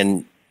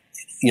 and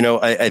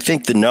I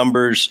think the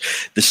numbers,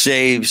 the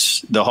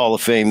saves, the Hall of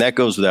Fame, that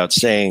goes without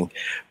saying.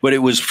 But it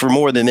was for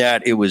more than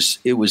that. It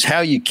was how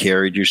you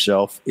carried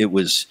yourself. It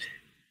was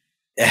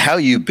how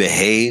you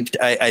behaved.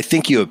 I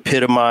think you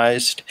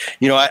epitomized.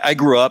 I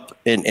grew up,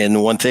 and the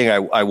one thing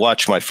I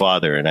watched my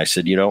father, and I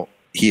said,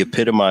 he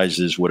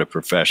epitomizes what a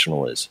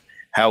professional is.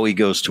 How he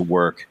goes to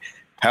work,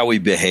 how he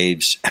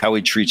behaves, how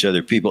he treats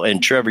other people.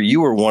 And Trevor,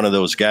 you were one of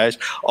those guys.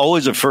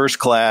 Always a first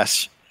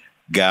class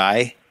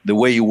guy. The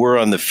way you were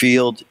on the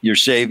field, you're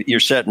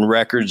setting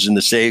records in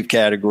the save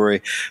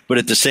category, but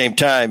at the same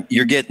time,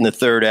 you're getting the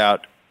third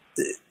out.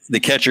 The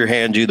catcher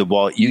hands you the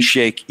ball. You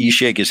shake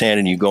his hand,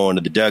 and you go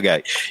into the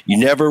dugout. You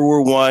never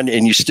were one,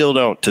 and you still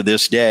don't to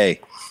this day,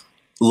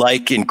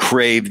 like and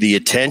crave the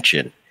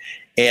attention.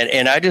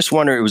 And I just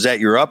wonder, was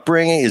that your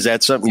upbringing? Is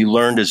that something you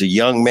learned as a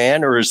young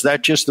man, or is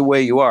that just the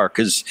way you are?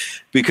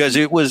 Because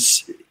it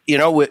was,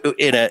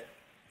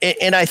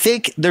 and I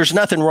think there's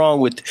nothing wrong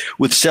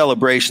with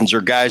celebrations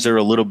or guys that are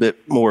a little bit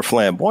more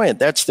flamboyant.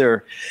 That's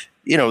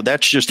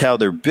that's just how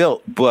they're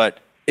built. But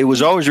it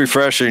was always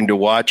refreshing to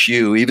watch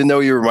you, even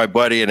though you were my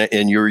buddy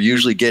and you were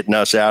usually getting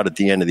us out at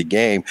the end of the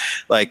game.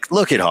 Like,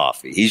 look at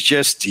Hoffy. He's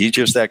just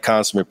that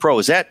consummate pro.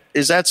 Is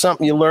that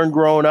something you learned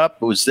growing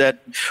up? Was that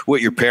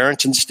what your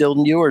parents instilled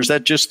in you, or is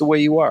that just the way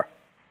you are?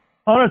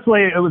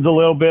 Honestly, it was a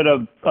little bit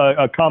of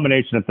a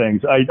combination of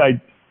things. I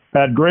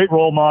had great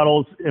role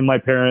models in my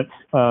parents.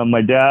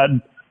 My dad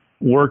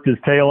worked his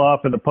tail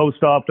off at the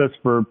post office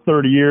for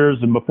 30 years,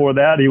 and before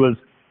that, he was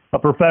a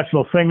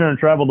professional singer and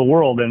traveled the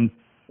world and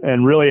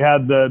really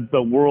had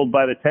the world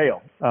by the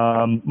tail.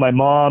 My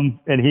mom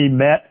and he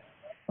met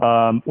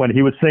when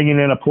he was singing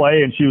in a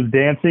play and she was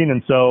dancing,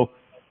 and so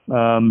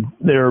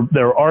they're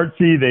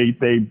artsy.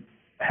 They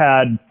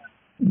had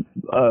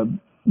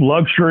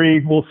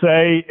luxury, we'll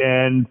say,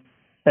 and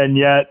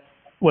yet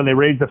when they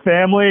raised a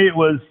family, it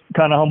was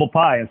kind of humble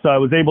pie. And so I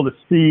was able to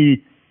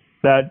see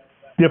that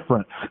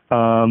difference.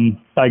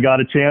 I got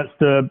a chance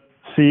to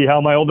see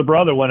how my older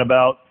brother went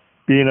about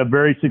being a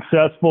very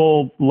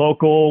successful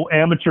local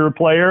amateur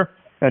player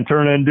and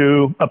turn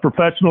into a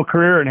professional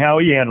career, and how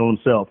he handled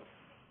himself.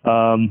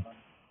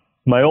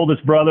 My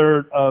oldest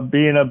brother,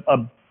 being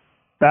a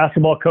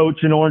basketball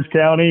coach in Orange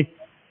County,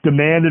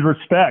 demanded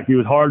respect. He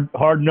was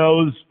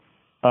hard-nosed,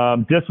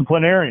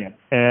 disciplinarian,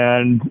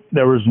 and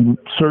there was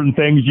certain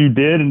things you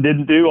did and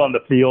didn't do on the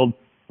field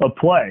of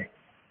play.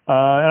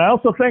 And I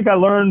also think I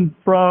learned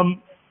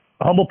from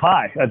humble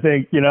pie. I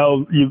think,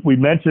 we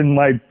mentioned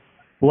my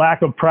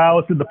lack of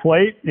prowess at the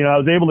plate. I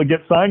was able to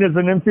get signed as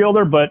an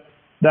infielder, but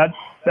that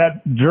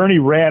journey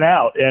ran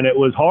out, and it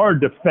was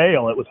hard to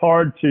fail. It was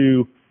hard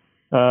to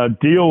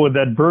deal with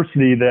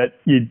adversity that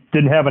you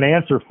didn't have an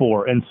answer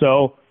for. And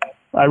so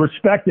I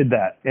respected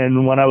that.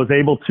 And when I was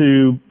able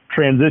to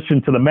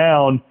transition to the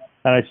mound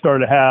and I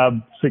started to have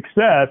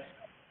success,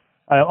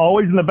 I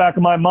always in the back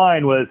of my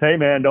mind was, hey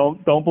man,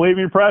 don't believe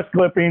your press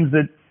clippings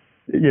that,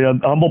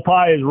 humble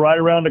pie is right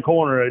around the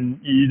corner and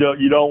you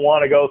don't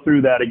want to go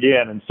through that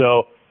again. And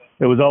so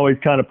it was always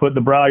kind of put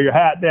the brow of your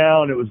hat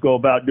down. It was go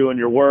about doing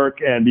your work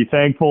and be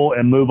thankful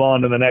and move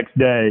on to the next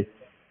day.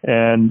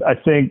 And I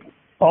think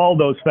all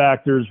those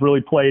factors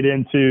really played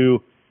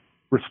into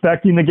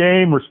respecting the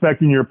game,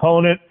 respecting your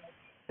opponent.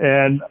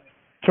 And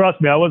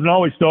trust me, I wasn't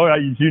always so,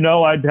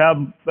 I'd have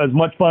as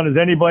much fun as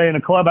anybody in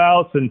a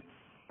clubhouse. And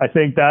I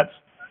think that's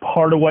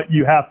part of what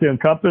you have to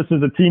encompass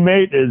as a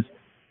teammate is,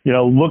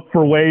 look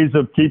for ways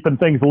of keeping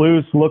things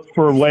loose, look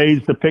for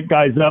ways to pick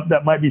guys up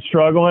that might be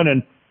struggling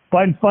and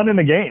find fun in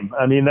the game.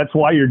 I mean, that's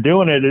why you're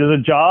doing it. It is a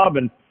job.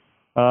 And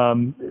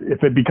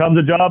if it becomes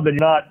a job, then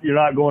you're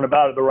not going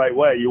about it the right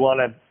way. You want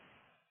to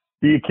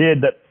be a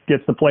kid that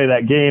gets to play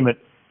that game at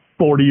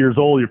 40 years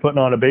old. You're putting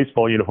on a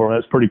baseball uniform.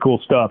 That's pretty cool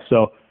stuff.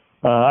 So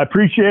I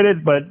appreciate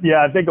it. But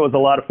yeah, I think it was a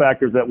lot of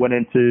factors that went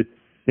into,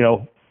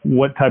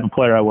 what type of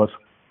player I was.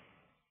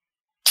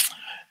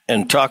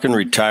 And talking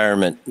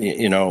retirement,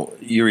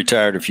 you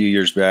retired a few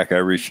years back. I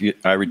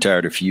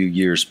retired a few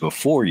years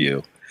before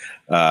you.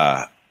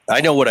 I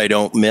know what I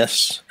don't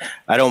miss.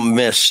 I don't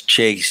miss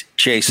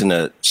chasing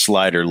a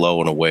slider low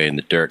and away in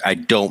the dirt. I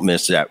don't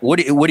miss that. What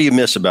do you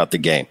miss about the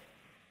game?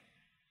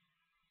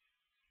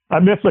 I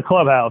miss the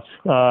clubhouse.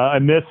 I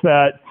miss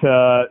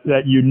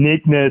that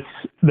uniqueness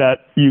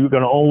that you're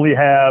going to only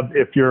have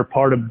if you're a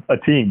part of a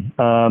team.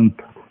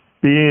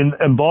 Being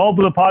involved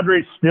with the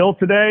Padres still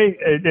today,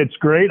 it's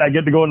great. I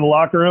get to go in the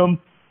locker room,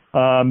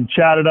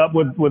 chat it up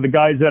with the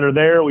guys that are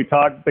there. We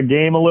talk the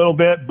game a little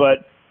bit,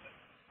 but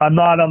I'm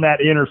not on that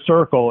inner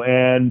circle.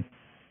 And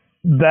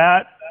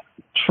that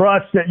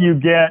trust that you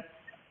get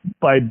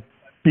by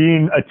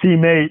being a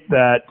teammate,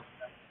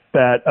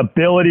 that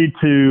ability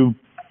to,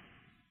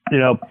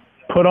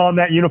 put on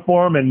that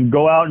uniform and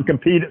go out and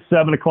compete at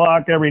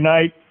 7:00 every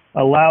night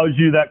allows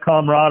you that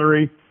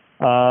camaraderie.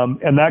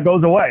 And that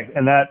goes away.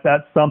 And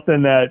that's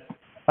something that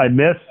I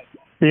miss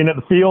being at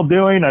the field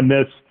doing. I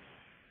miss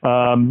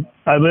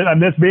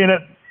being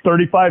at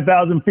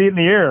 35,000 feet in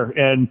the air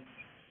and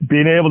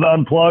being able to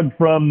unplug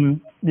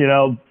from,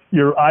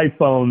 your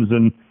iPhones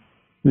and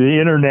the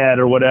internet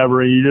or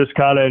whatever. You just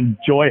kind of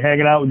enjoy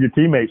hanging out with your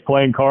teammates,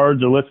 playing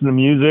cards or listening to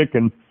music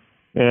and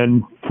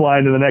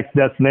flying to the next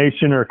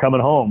destination or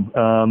coming home.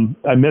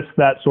 I miss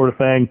that sort of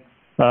thing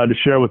to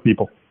share with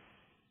people.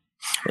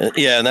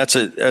 Yeah, and that's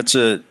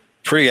a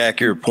pretty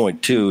accurate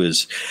point too.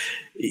 Is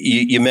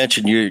you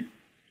mentioned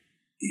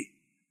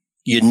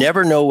you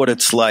never know what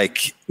it's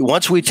like.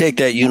 Once we take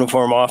that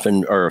uniform off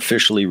and are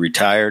officially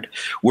retired,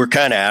 we're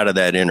kind of out of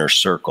that inner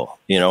circle,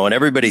 and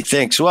everybody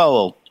thinks,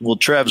 well,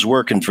 Trev's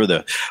working for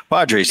the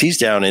Padres. He's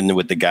down in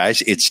with the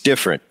guys. It's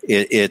different.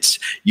 It's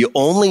you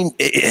only,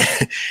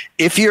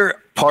 if you're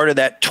part of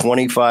that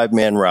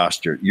 25-man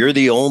roster, you're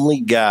the only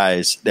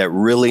guys that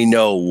really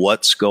know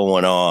what's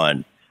going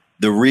on,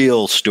 the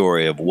real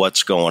story of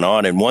what's going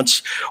on. And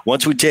once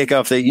we take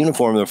off that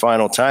uniform the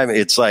final time,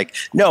 it's like,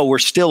 no, we're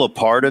still a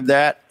part of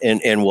that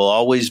and we'll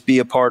always be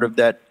a part of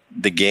that,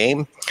 the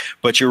game.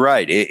 But you're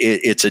right.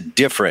 It's a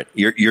different,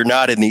 you're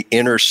not in the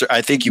inner,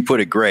 I think you put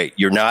it great.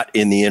 You're not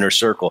in the inner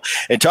circle.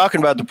 And talking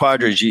about the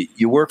Padres,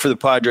 you work for the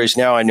Padres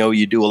now. I know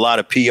you do a lot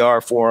of PR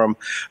for them,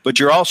 but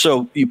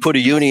you put a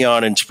uni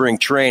on in spring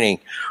training.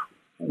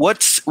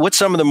 What's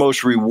some of the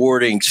most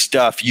rewarding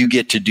stuff you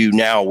get to do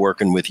now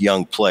working with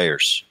young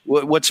players?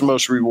 What's the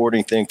most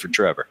rewarding thing for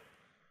Trevor?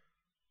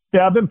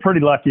 Yeah, I've been pretty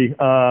lucky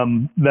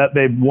that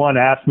they've, one,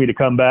 asked me to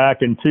come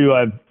back, and two,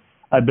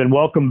 I've been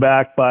welcomed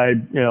back by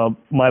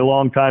my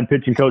longtime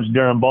pitching coach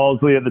Darren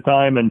Balsley at the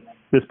time, and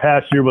this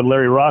past year with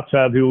Larry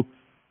Rothschild, who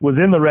was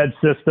in the Red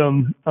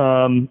system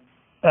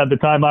at the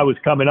time I was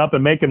coming up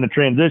and making the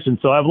transition.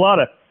 So I have a lot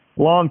of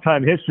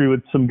long-time history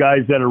with some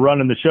guys that are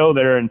running the show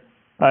there, and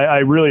I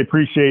really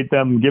appreciate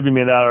them giving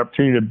me that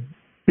opportunity to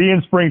be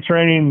in spring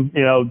training,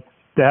 to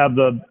have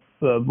the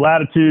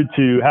latitude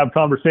to have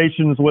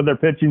conversations with their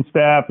pitching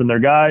staff and their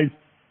guys.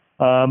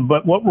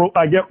 But what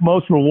I get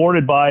most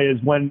rewarded by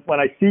is when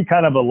I see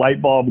kind of a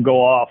light bulb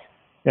go off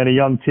in a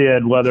young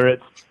kid, whether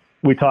it's,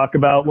 we talk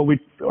about what we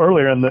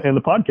earlier in the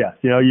podcast,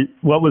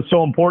 what was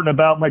so important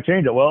about my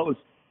changeup? Well,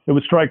 it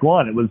was strike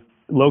one. It was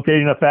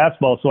locating a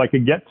fastball so I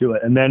could get to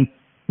it. And then,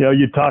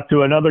 you talk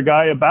to another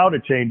guy about a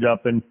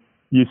changeup and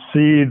you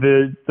see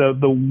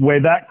the way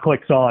that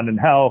clicks on and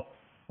how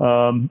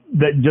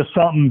that just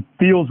something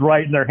feels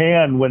right in their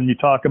hand when you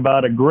talk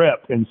about a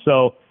grip. And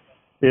so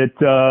it's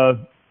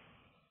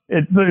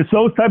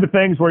those type of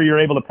things where you're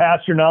able to pass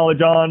your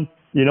knowledge on,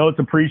 it's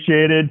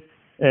appreciated,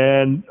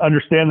 and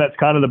understand that's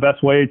kind of the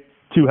best way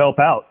to help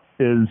out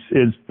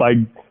is by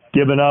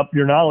giving up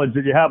your knowledge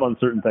that you have on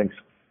certain things.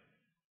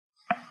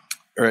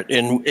 All right.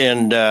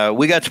 And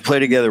we got to play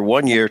together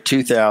one year,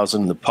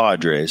 2000, the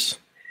Padres.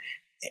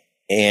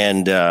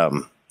 And, I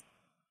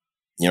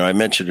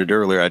mentioned it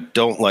earlier. I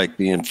don't like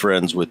being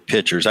friends with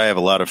pitchers. I have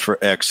a lot of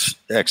ex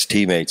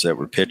teammates that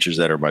were pitchers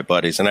that are my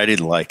buddies, and I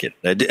didn't like it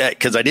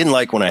because I didn't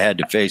like when I had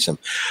to face them.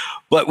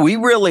 But we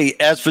really,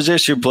 as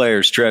position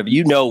players, Trev,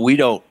 we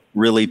don't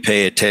really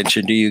pay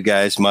attention to you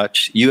guys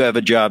much. You have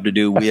a job to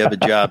do. We have a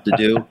job to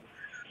do.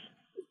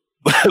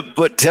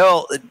 But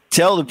tell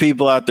the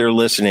people out there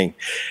listening,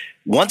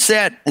 once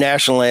that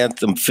national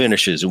anthem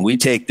finishes and we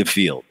take the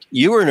field,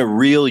 you were in a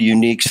real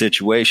unique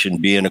situation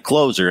being a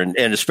closer. And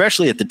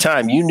especially at the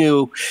time, you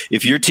knew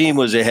if your team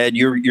was ahead,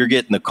 you're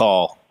getting the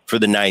call for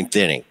the ninth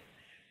inning.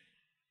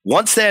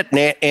 Once that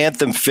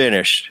anthem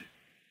finished,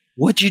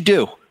 what'd you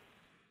do?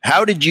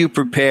 How did you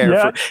prepare?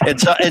 Yeah.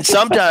 And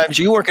sometimes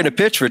you weren't going to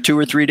pitch for 2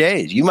 or 3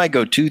 days. You might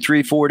go 2,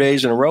 3, 4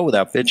 days in a row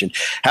without pitching.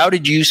 How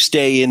did you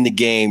stay in the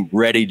game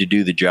ready to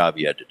do the job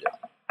you had to do?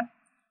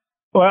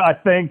 Well, I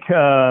think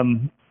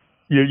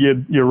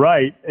you're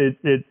right.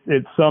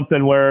 It's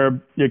something where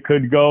you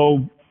could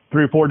go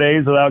 3 or 4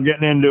 days without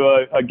getting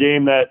into a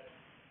game that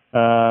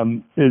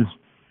is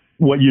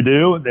what you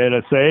do in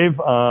a save.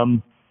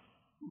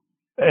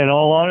 In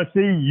all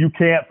honesty, you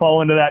can't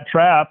fall into that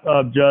trap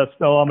of just,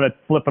 I'm going to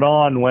flip it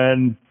on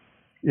when,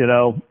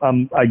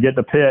 I get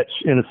the pitch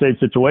in a safe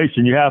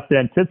situation. You have to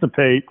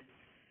anticipate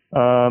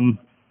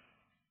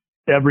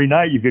every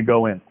night you could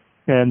go in.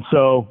 And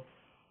so,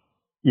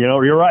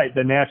 you're right.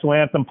 The national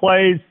anthem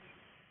plays.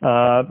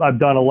 I've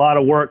done a lot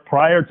of work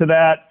prior to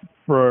that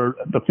for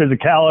the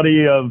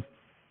physicality of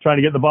trying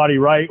to get the body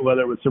right,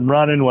 whether it was some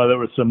running, whether it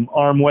was some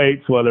arm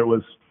weights, whether it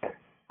was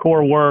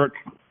core work.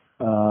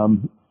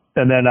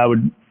 And then I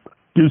would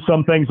do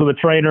some things with the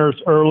trainers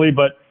early,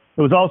 but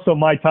it was also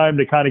my time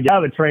to kind of get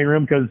out of the training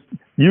room because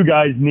you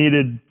guys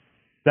needed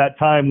that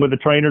time with the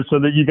trainers so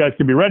that you guys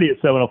could be ready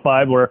at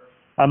 7:05, where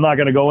I'm not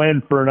going to go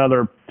in for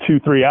another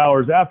 2-3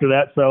 hours after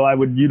that. So I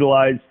would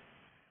utilize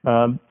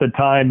the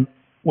time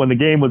when the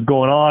game was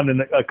going on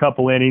in a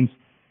couple innings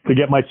to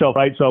get myself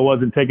right so I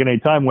wasn't taking any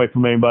time away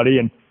from anybody.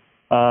 And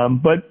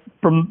but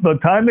from the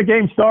time the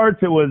game starts,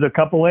 it was a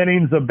couple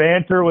innings of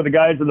banter with the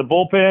guys in the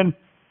bullpen.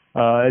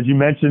 As you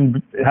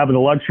mentioned, having the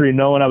luxury of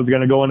knowing I was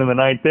going to go into the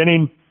ninth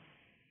inning,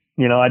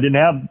 I didn't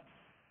have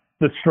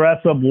the stress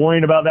of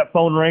worrying about that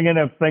phone ringing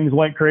if things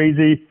went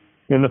crazy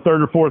in the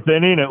third or fourth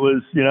inning. It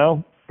was,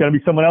 going to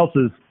be someone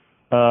else's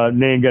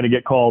name going to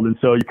get called. And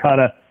so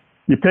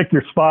you pick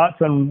your spots,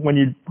 and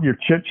when you're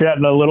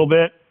chit-chatting a little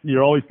bit,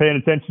 you're always paying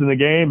attention to the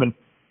game and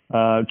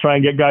try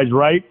and get guys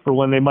right for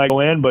when they might go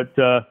in. But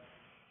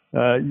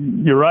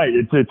you're right.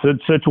 It's a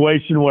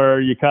situation where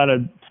you kind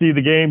of see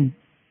the game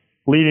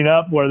leading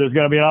up where there's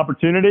going to be an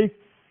opportunity.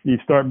 You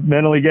start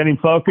mentally getting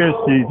focused.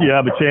 You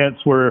have a chance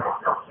where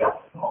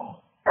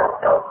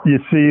you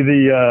see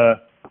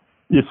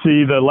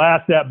the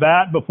last at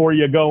bat before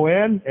you go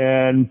in,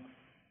 and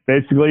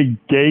basically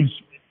gauge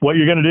what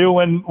you're going to do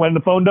when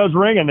the phone does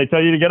ring and they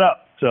tell you to get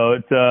up. So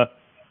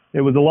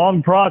it was a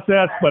long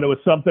process, but it was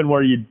something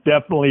where you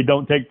definitely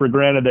don't take for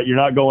granted that you're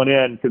not going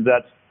in, because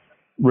that's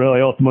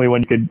really ultimately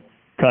when you could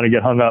kind of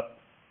get hung up.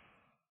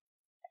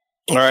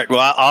 All right.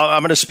 Well,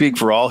 I'm going to speak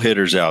for all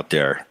hitters out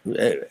there.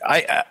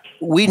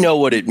 We know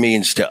what it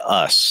means to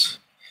us,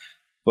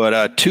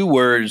 but 2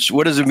 words.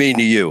 What does it mean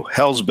to you?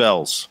 Hell's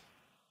bells.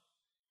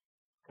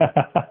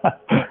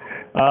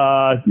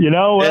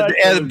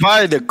 And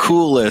probably the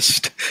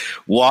coolest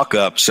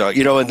walk-up song.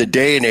 In the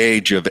day and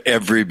age of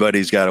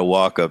everybody's got a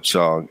walk-up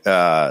song,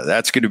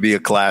 that's going to be a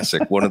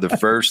classic. One of the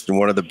first and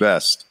one of the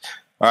best.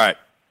 All right,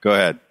 go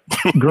ahead.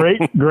 Great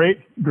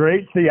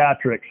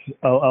theatrics,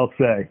 I'll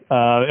say.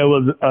 It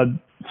was a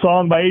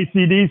song by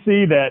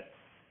AC/DC that,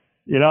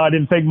 I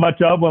didn't think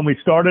much of when we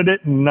started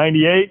it in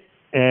 '98,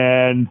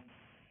 and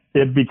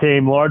it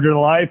became larger than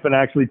life and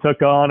actually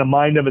took on a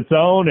mind of its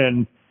own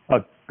and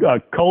a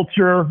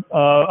culture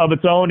of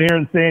its own here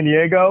in San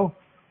Diego.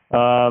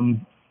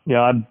 I'm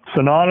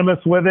synonymous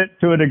with it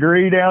to a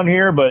degree down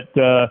here, but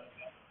I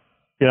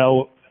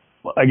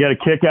get a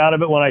kick out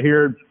of it when I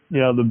hear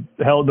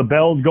the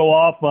bells go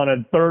off on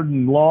a third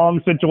and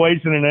long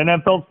situation in an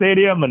NFL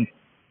stadium, and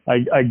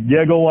I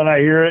giggle when I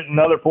hear it in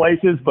other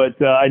places.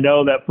 But I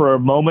know that for a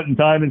moment in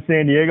time in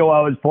San Diego,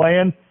 I was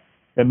playing.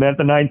 It meant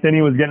the ninth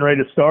inning was getting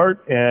ready to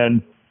start,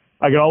 and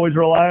I could always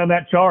rely on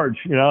that charge.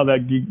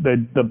 That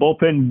the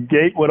bullpen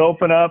gate would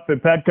open up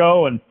at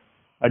Petco, and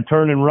I'd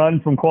turn and run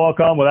from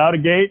Qualcomm without a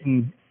gate.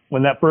 And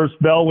when that first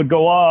bell would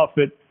go off,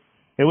 it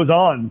was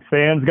on.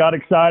 Fans got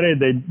excited.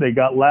 They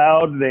got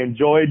loud. They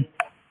enjoyed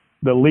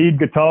the lead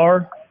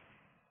guitar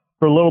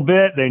for a little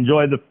bit. They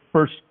enjoyed the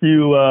first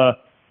few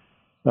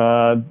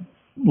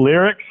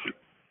lyrics,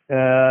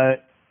 and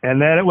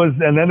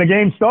then the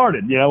game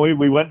started.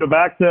 We went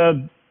back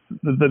to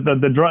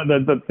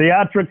the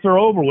theatrics are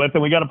over with,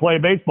 and we got to play a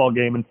baseball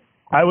game. And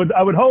I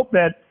would hope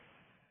that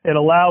it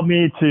allowed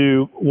me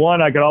to,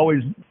 one, I could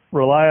always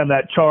rely on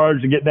that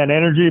charge to get that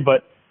energy,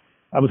 but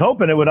I was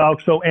hoping it would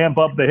also amp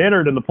up the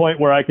hitter to the point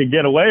where I could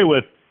get away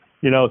with,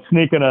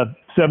 sneaking a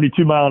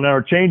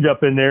 72-mile-an-hour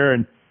changeup in there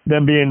and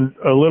then being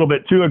a little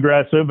bit too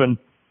aggressive and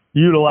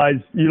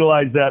utilize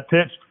that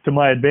pitch to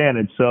my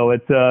advantage. So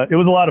it was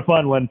a lot of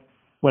fun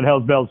when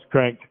Hell's Bells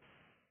cranked.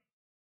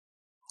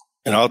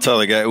 And I'll tell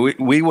the guy,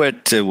 we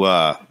went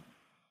to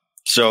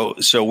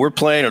so we're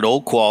playing at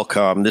Old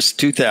Qualcomm. This is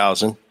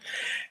 2000,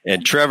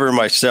 and Trevor,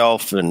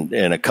 myself, and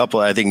a couple,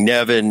 I think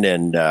Nevin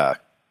and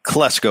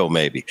Klesko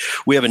maybe.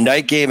 We have a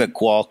night game at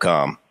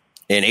Qualcomm,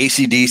 and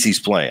AC/DC's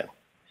playing,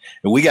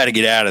 and we got to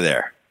get out of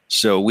there.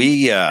 So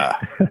we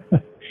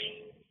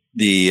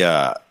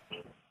the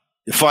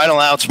final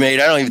out's made.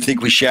 I don't even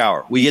think we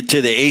shower. We get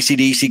to the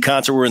AC/DC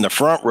concert. We're in the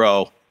front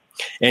row,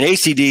 and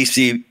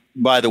AC/DC,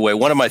 by the way,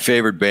 one of my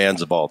favorite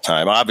bands of all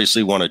time,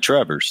 obviously one of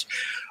Trevor's.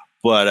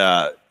 But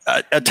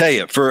I'll tell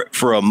you,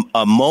 for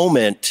a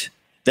moment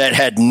that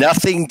had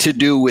nothing to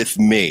do with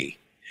me,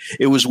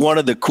 it was one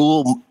of the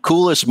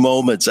coolest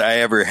moments I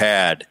ever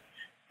had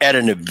at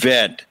an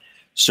event.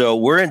 So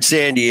we're in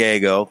San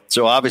Diego,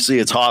 so obviously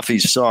it's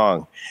Hoffy's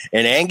song.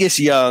 And Angus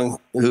Young,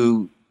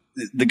 who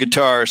the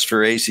guitarist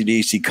for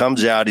AC/DC,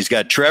 comes out. He's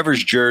got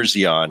Trevor's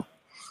jersey on.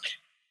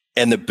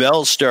 And the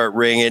bells start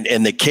ringing,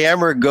 and the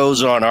camera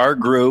goes on our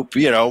group,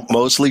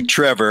 mostly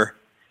Trevor,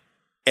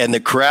 and the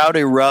crowd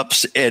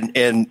erupts.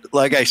 And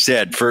like I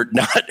said,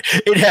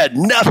 it had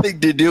nothing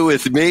to do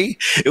with me.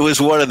 It was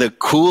one of the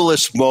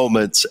coolest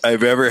moments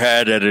I've ever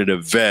had at an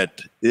event,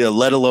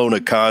 let alone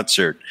a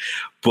concert.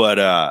 But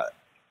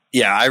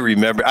yeah,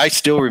 I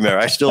still remember.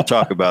 I still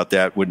talk about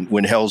that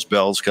when Hell's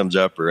Bells comes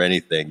up or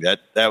anything.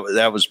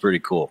 That was pretty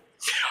cool.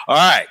 All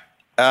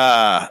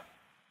right.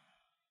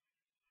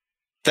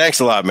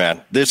 Thanks a lot,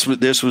 man. This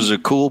was a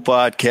cool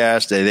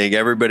podcast. I think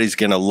everybody's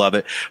going to love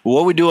it.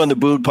 What we do on the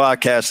Boone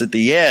podcast at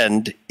the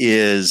end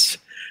is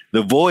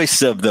the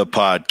voice of the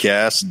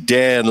podcast,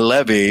 Dan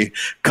Levy,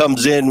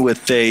 comes in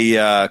with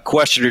a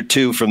question or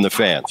two from the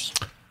fans.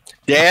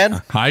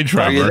 Dan? Hi,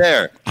 Trevor. Are you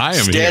there? I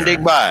am standing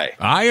here. by.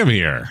 I am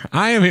here.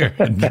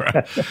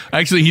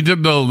 Actually, he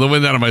did the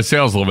wind out of my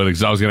sails a little bit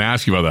because I was going to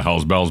ask you about the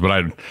Hell's Bells, but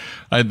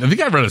I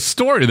think I read a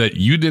story that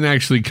you didn't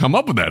actually come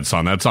up with that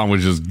song. That song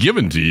was just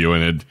given to you,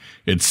 and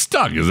it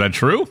stuck. Is that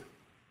true?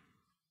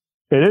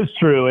 It is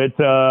true. It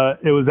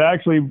was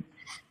actually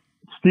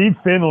Steve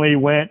Finley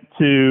went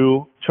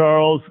to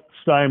Charles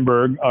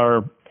Steinberg,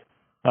 our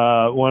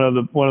one of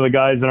the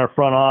guys in our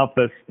front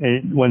office,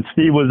 and when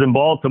Steve was in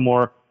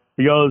Baltimore.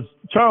 He goes,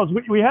 Charles,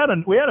 we had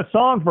a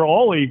song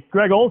for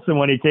Greg Olson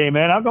when he came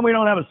in. How come we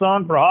don't have a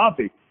song for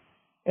Hoffy?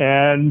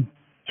 And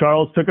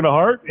Charles took it to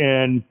heart,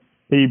 and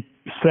he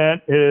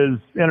sent his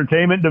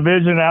entertainment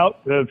division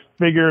out to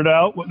figure it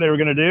out what they were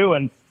going to do.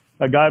 And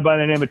a guy by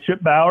the name of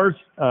Chip Bowers,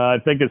 I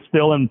think is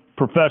still in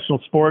professional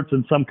sports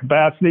in some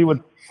capacity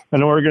with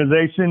an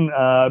organization,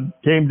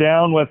 came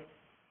down with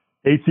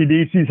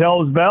AC/DC's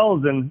Hell's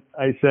Bells, and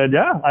I said,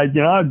 yeah,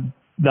 I'm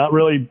not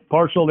really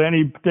partial to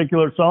any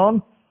particular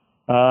song.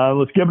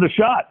 Let's give it a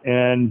shot.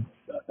 And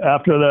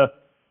after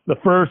the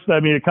first,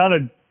 it kind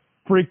of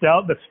freaked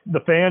out the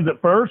fans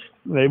at first.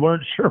 They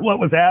weren't sure what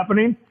was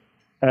happening.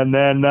 And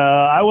then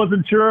I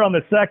wasn't sure on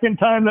the second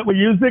time that we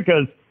used it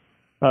because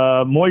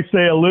Moise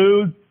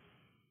Alou,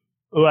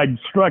 who I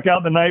struck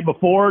out the night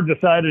before,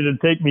 decided to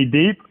take me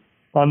deep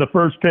on the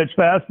first pitch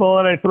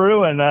fastball that I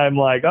threw. And I'm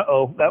like,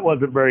 uh-oh, that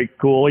wasn't very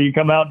cool. You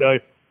come out to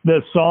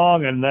this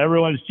song and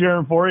everyone's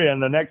cheering for you,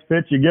 and the next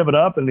pitch you give it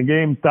up and the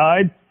game's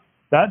tied.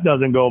 That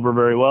doesn't go over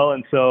very well.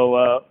 And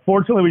so,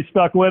 fortunately, we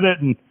stuck with it,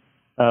 and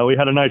we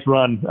had a nice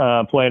run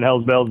playing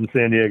Hell's Bells in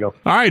San Diego.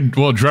 All right.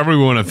 Well, Trevor,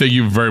 we want to thank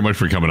you very much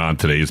for coming on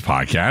today's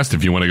podcast.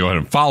 If you want to go ahead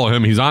and follow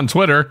him, he's on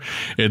Twitter.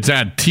 It's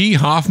at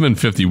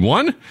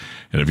 @THoffman51.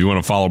 And if you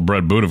want to follow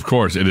Brett Boone, of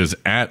course, it is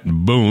at the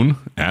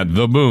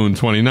Boone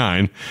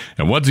 29.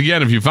 And once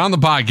again, if you found the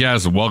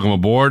podcast, welcome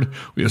aboard.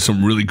 We have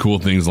some really cool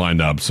things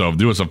lined up. So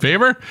do us a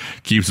favor,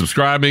 keep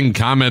subscribing,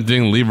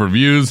 commenting, leave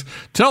reviews.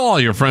 Tell all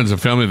your friends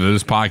and family that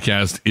this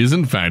podcast is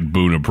in fact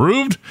Boone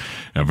approved.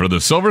 And for the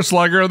Silver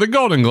Slugger, the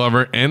Golden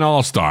Glover, and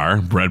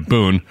All-Star, Brett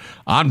Boone,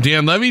 I'm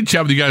Dan Levy.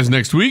 Chat with you guys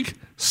next week.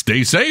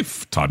 Stay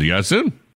safe. Talk to you guys soon.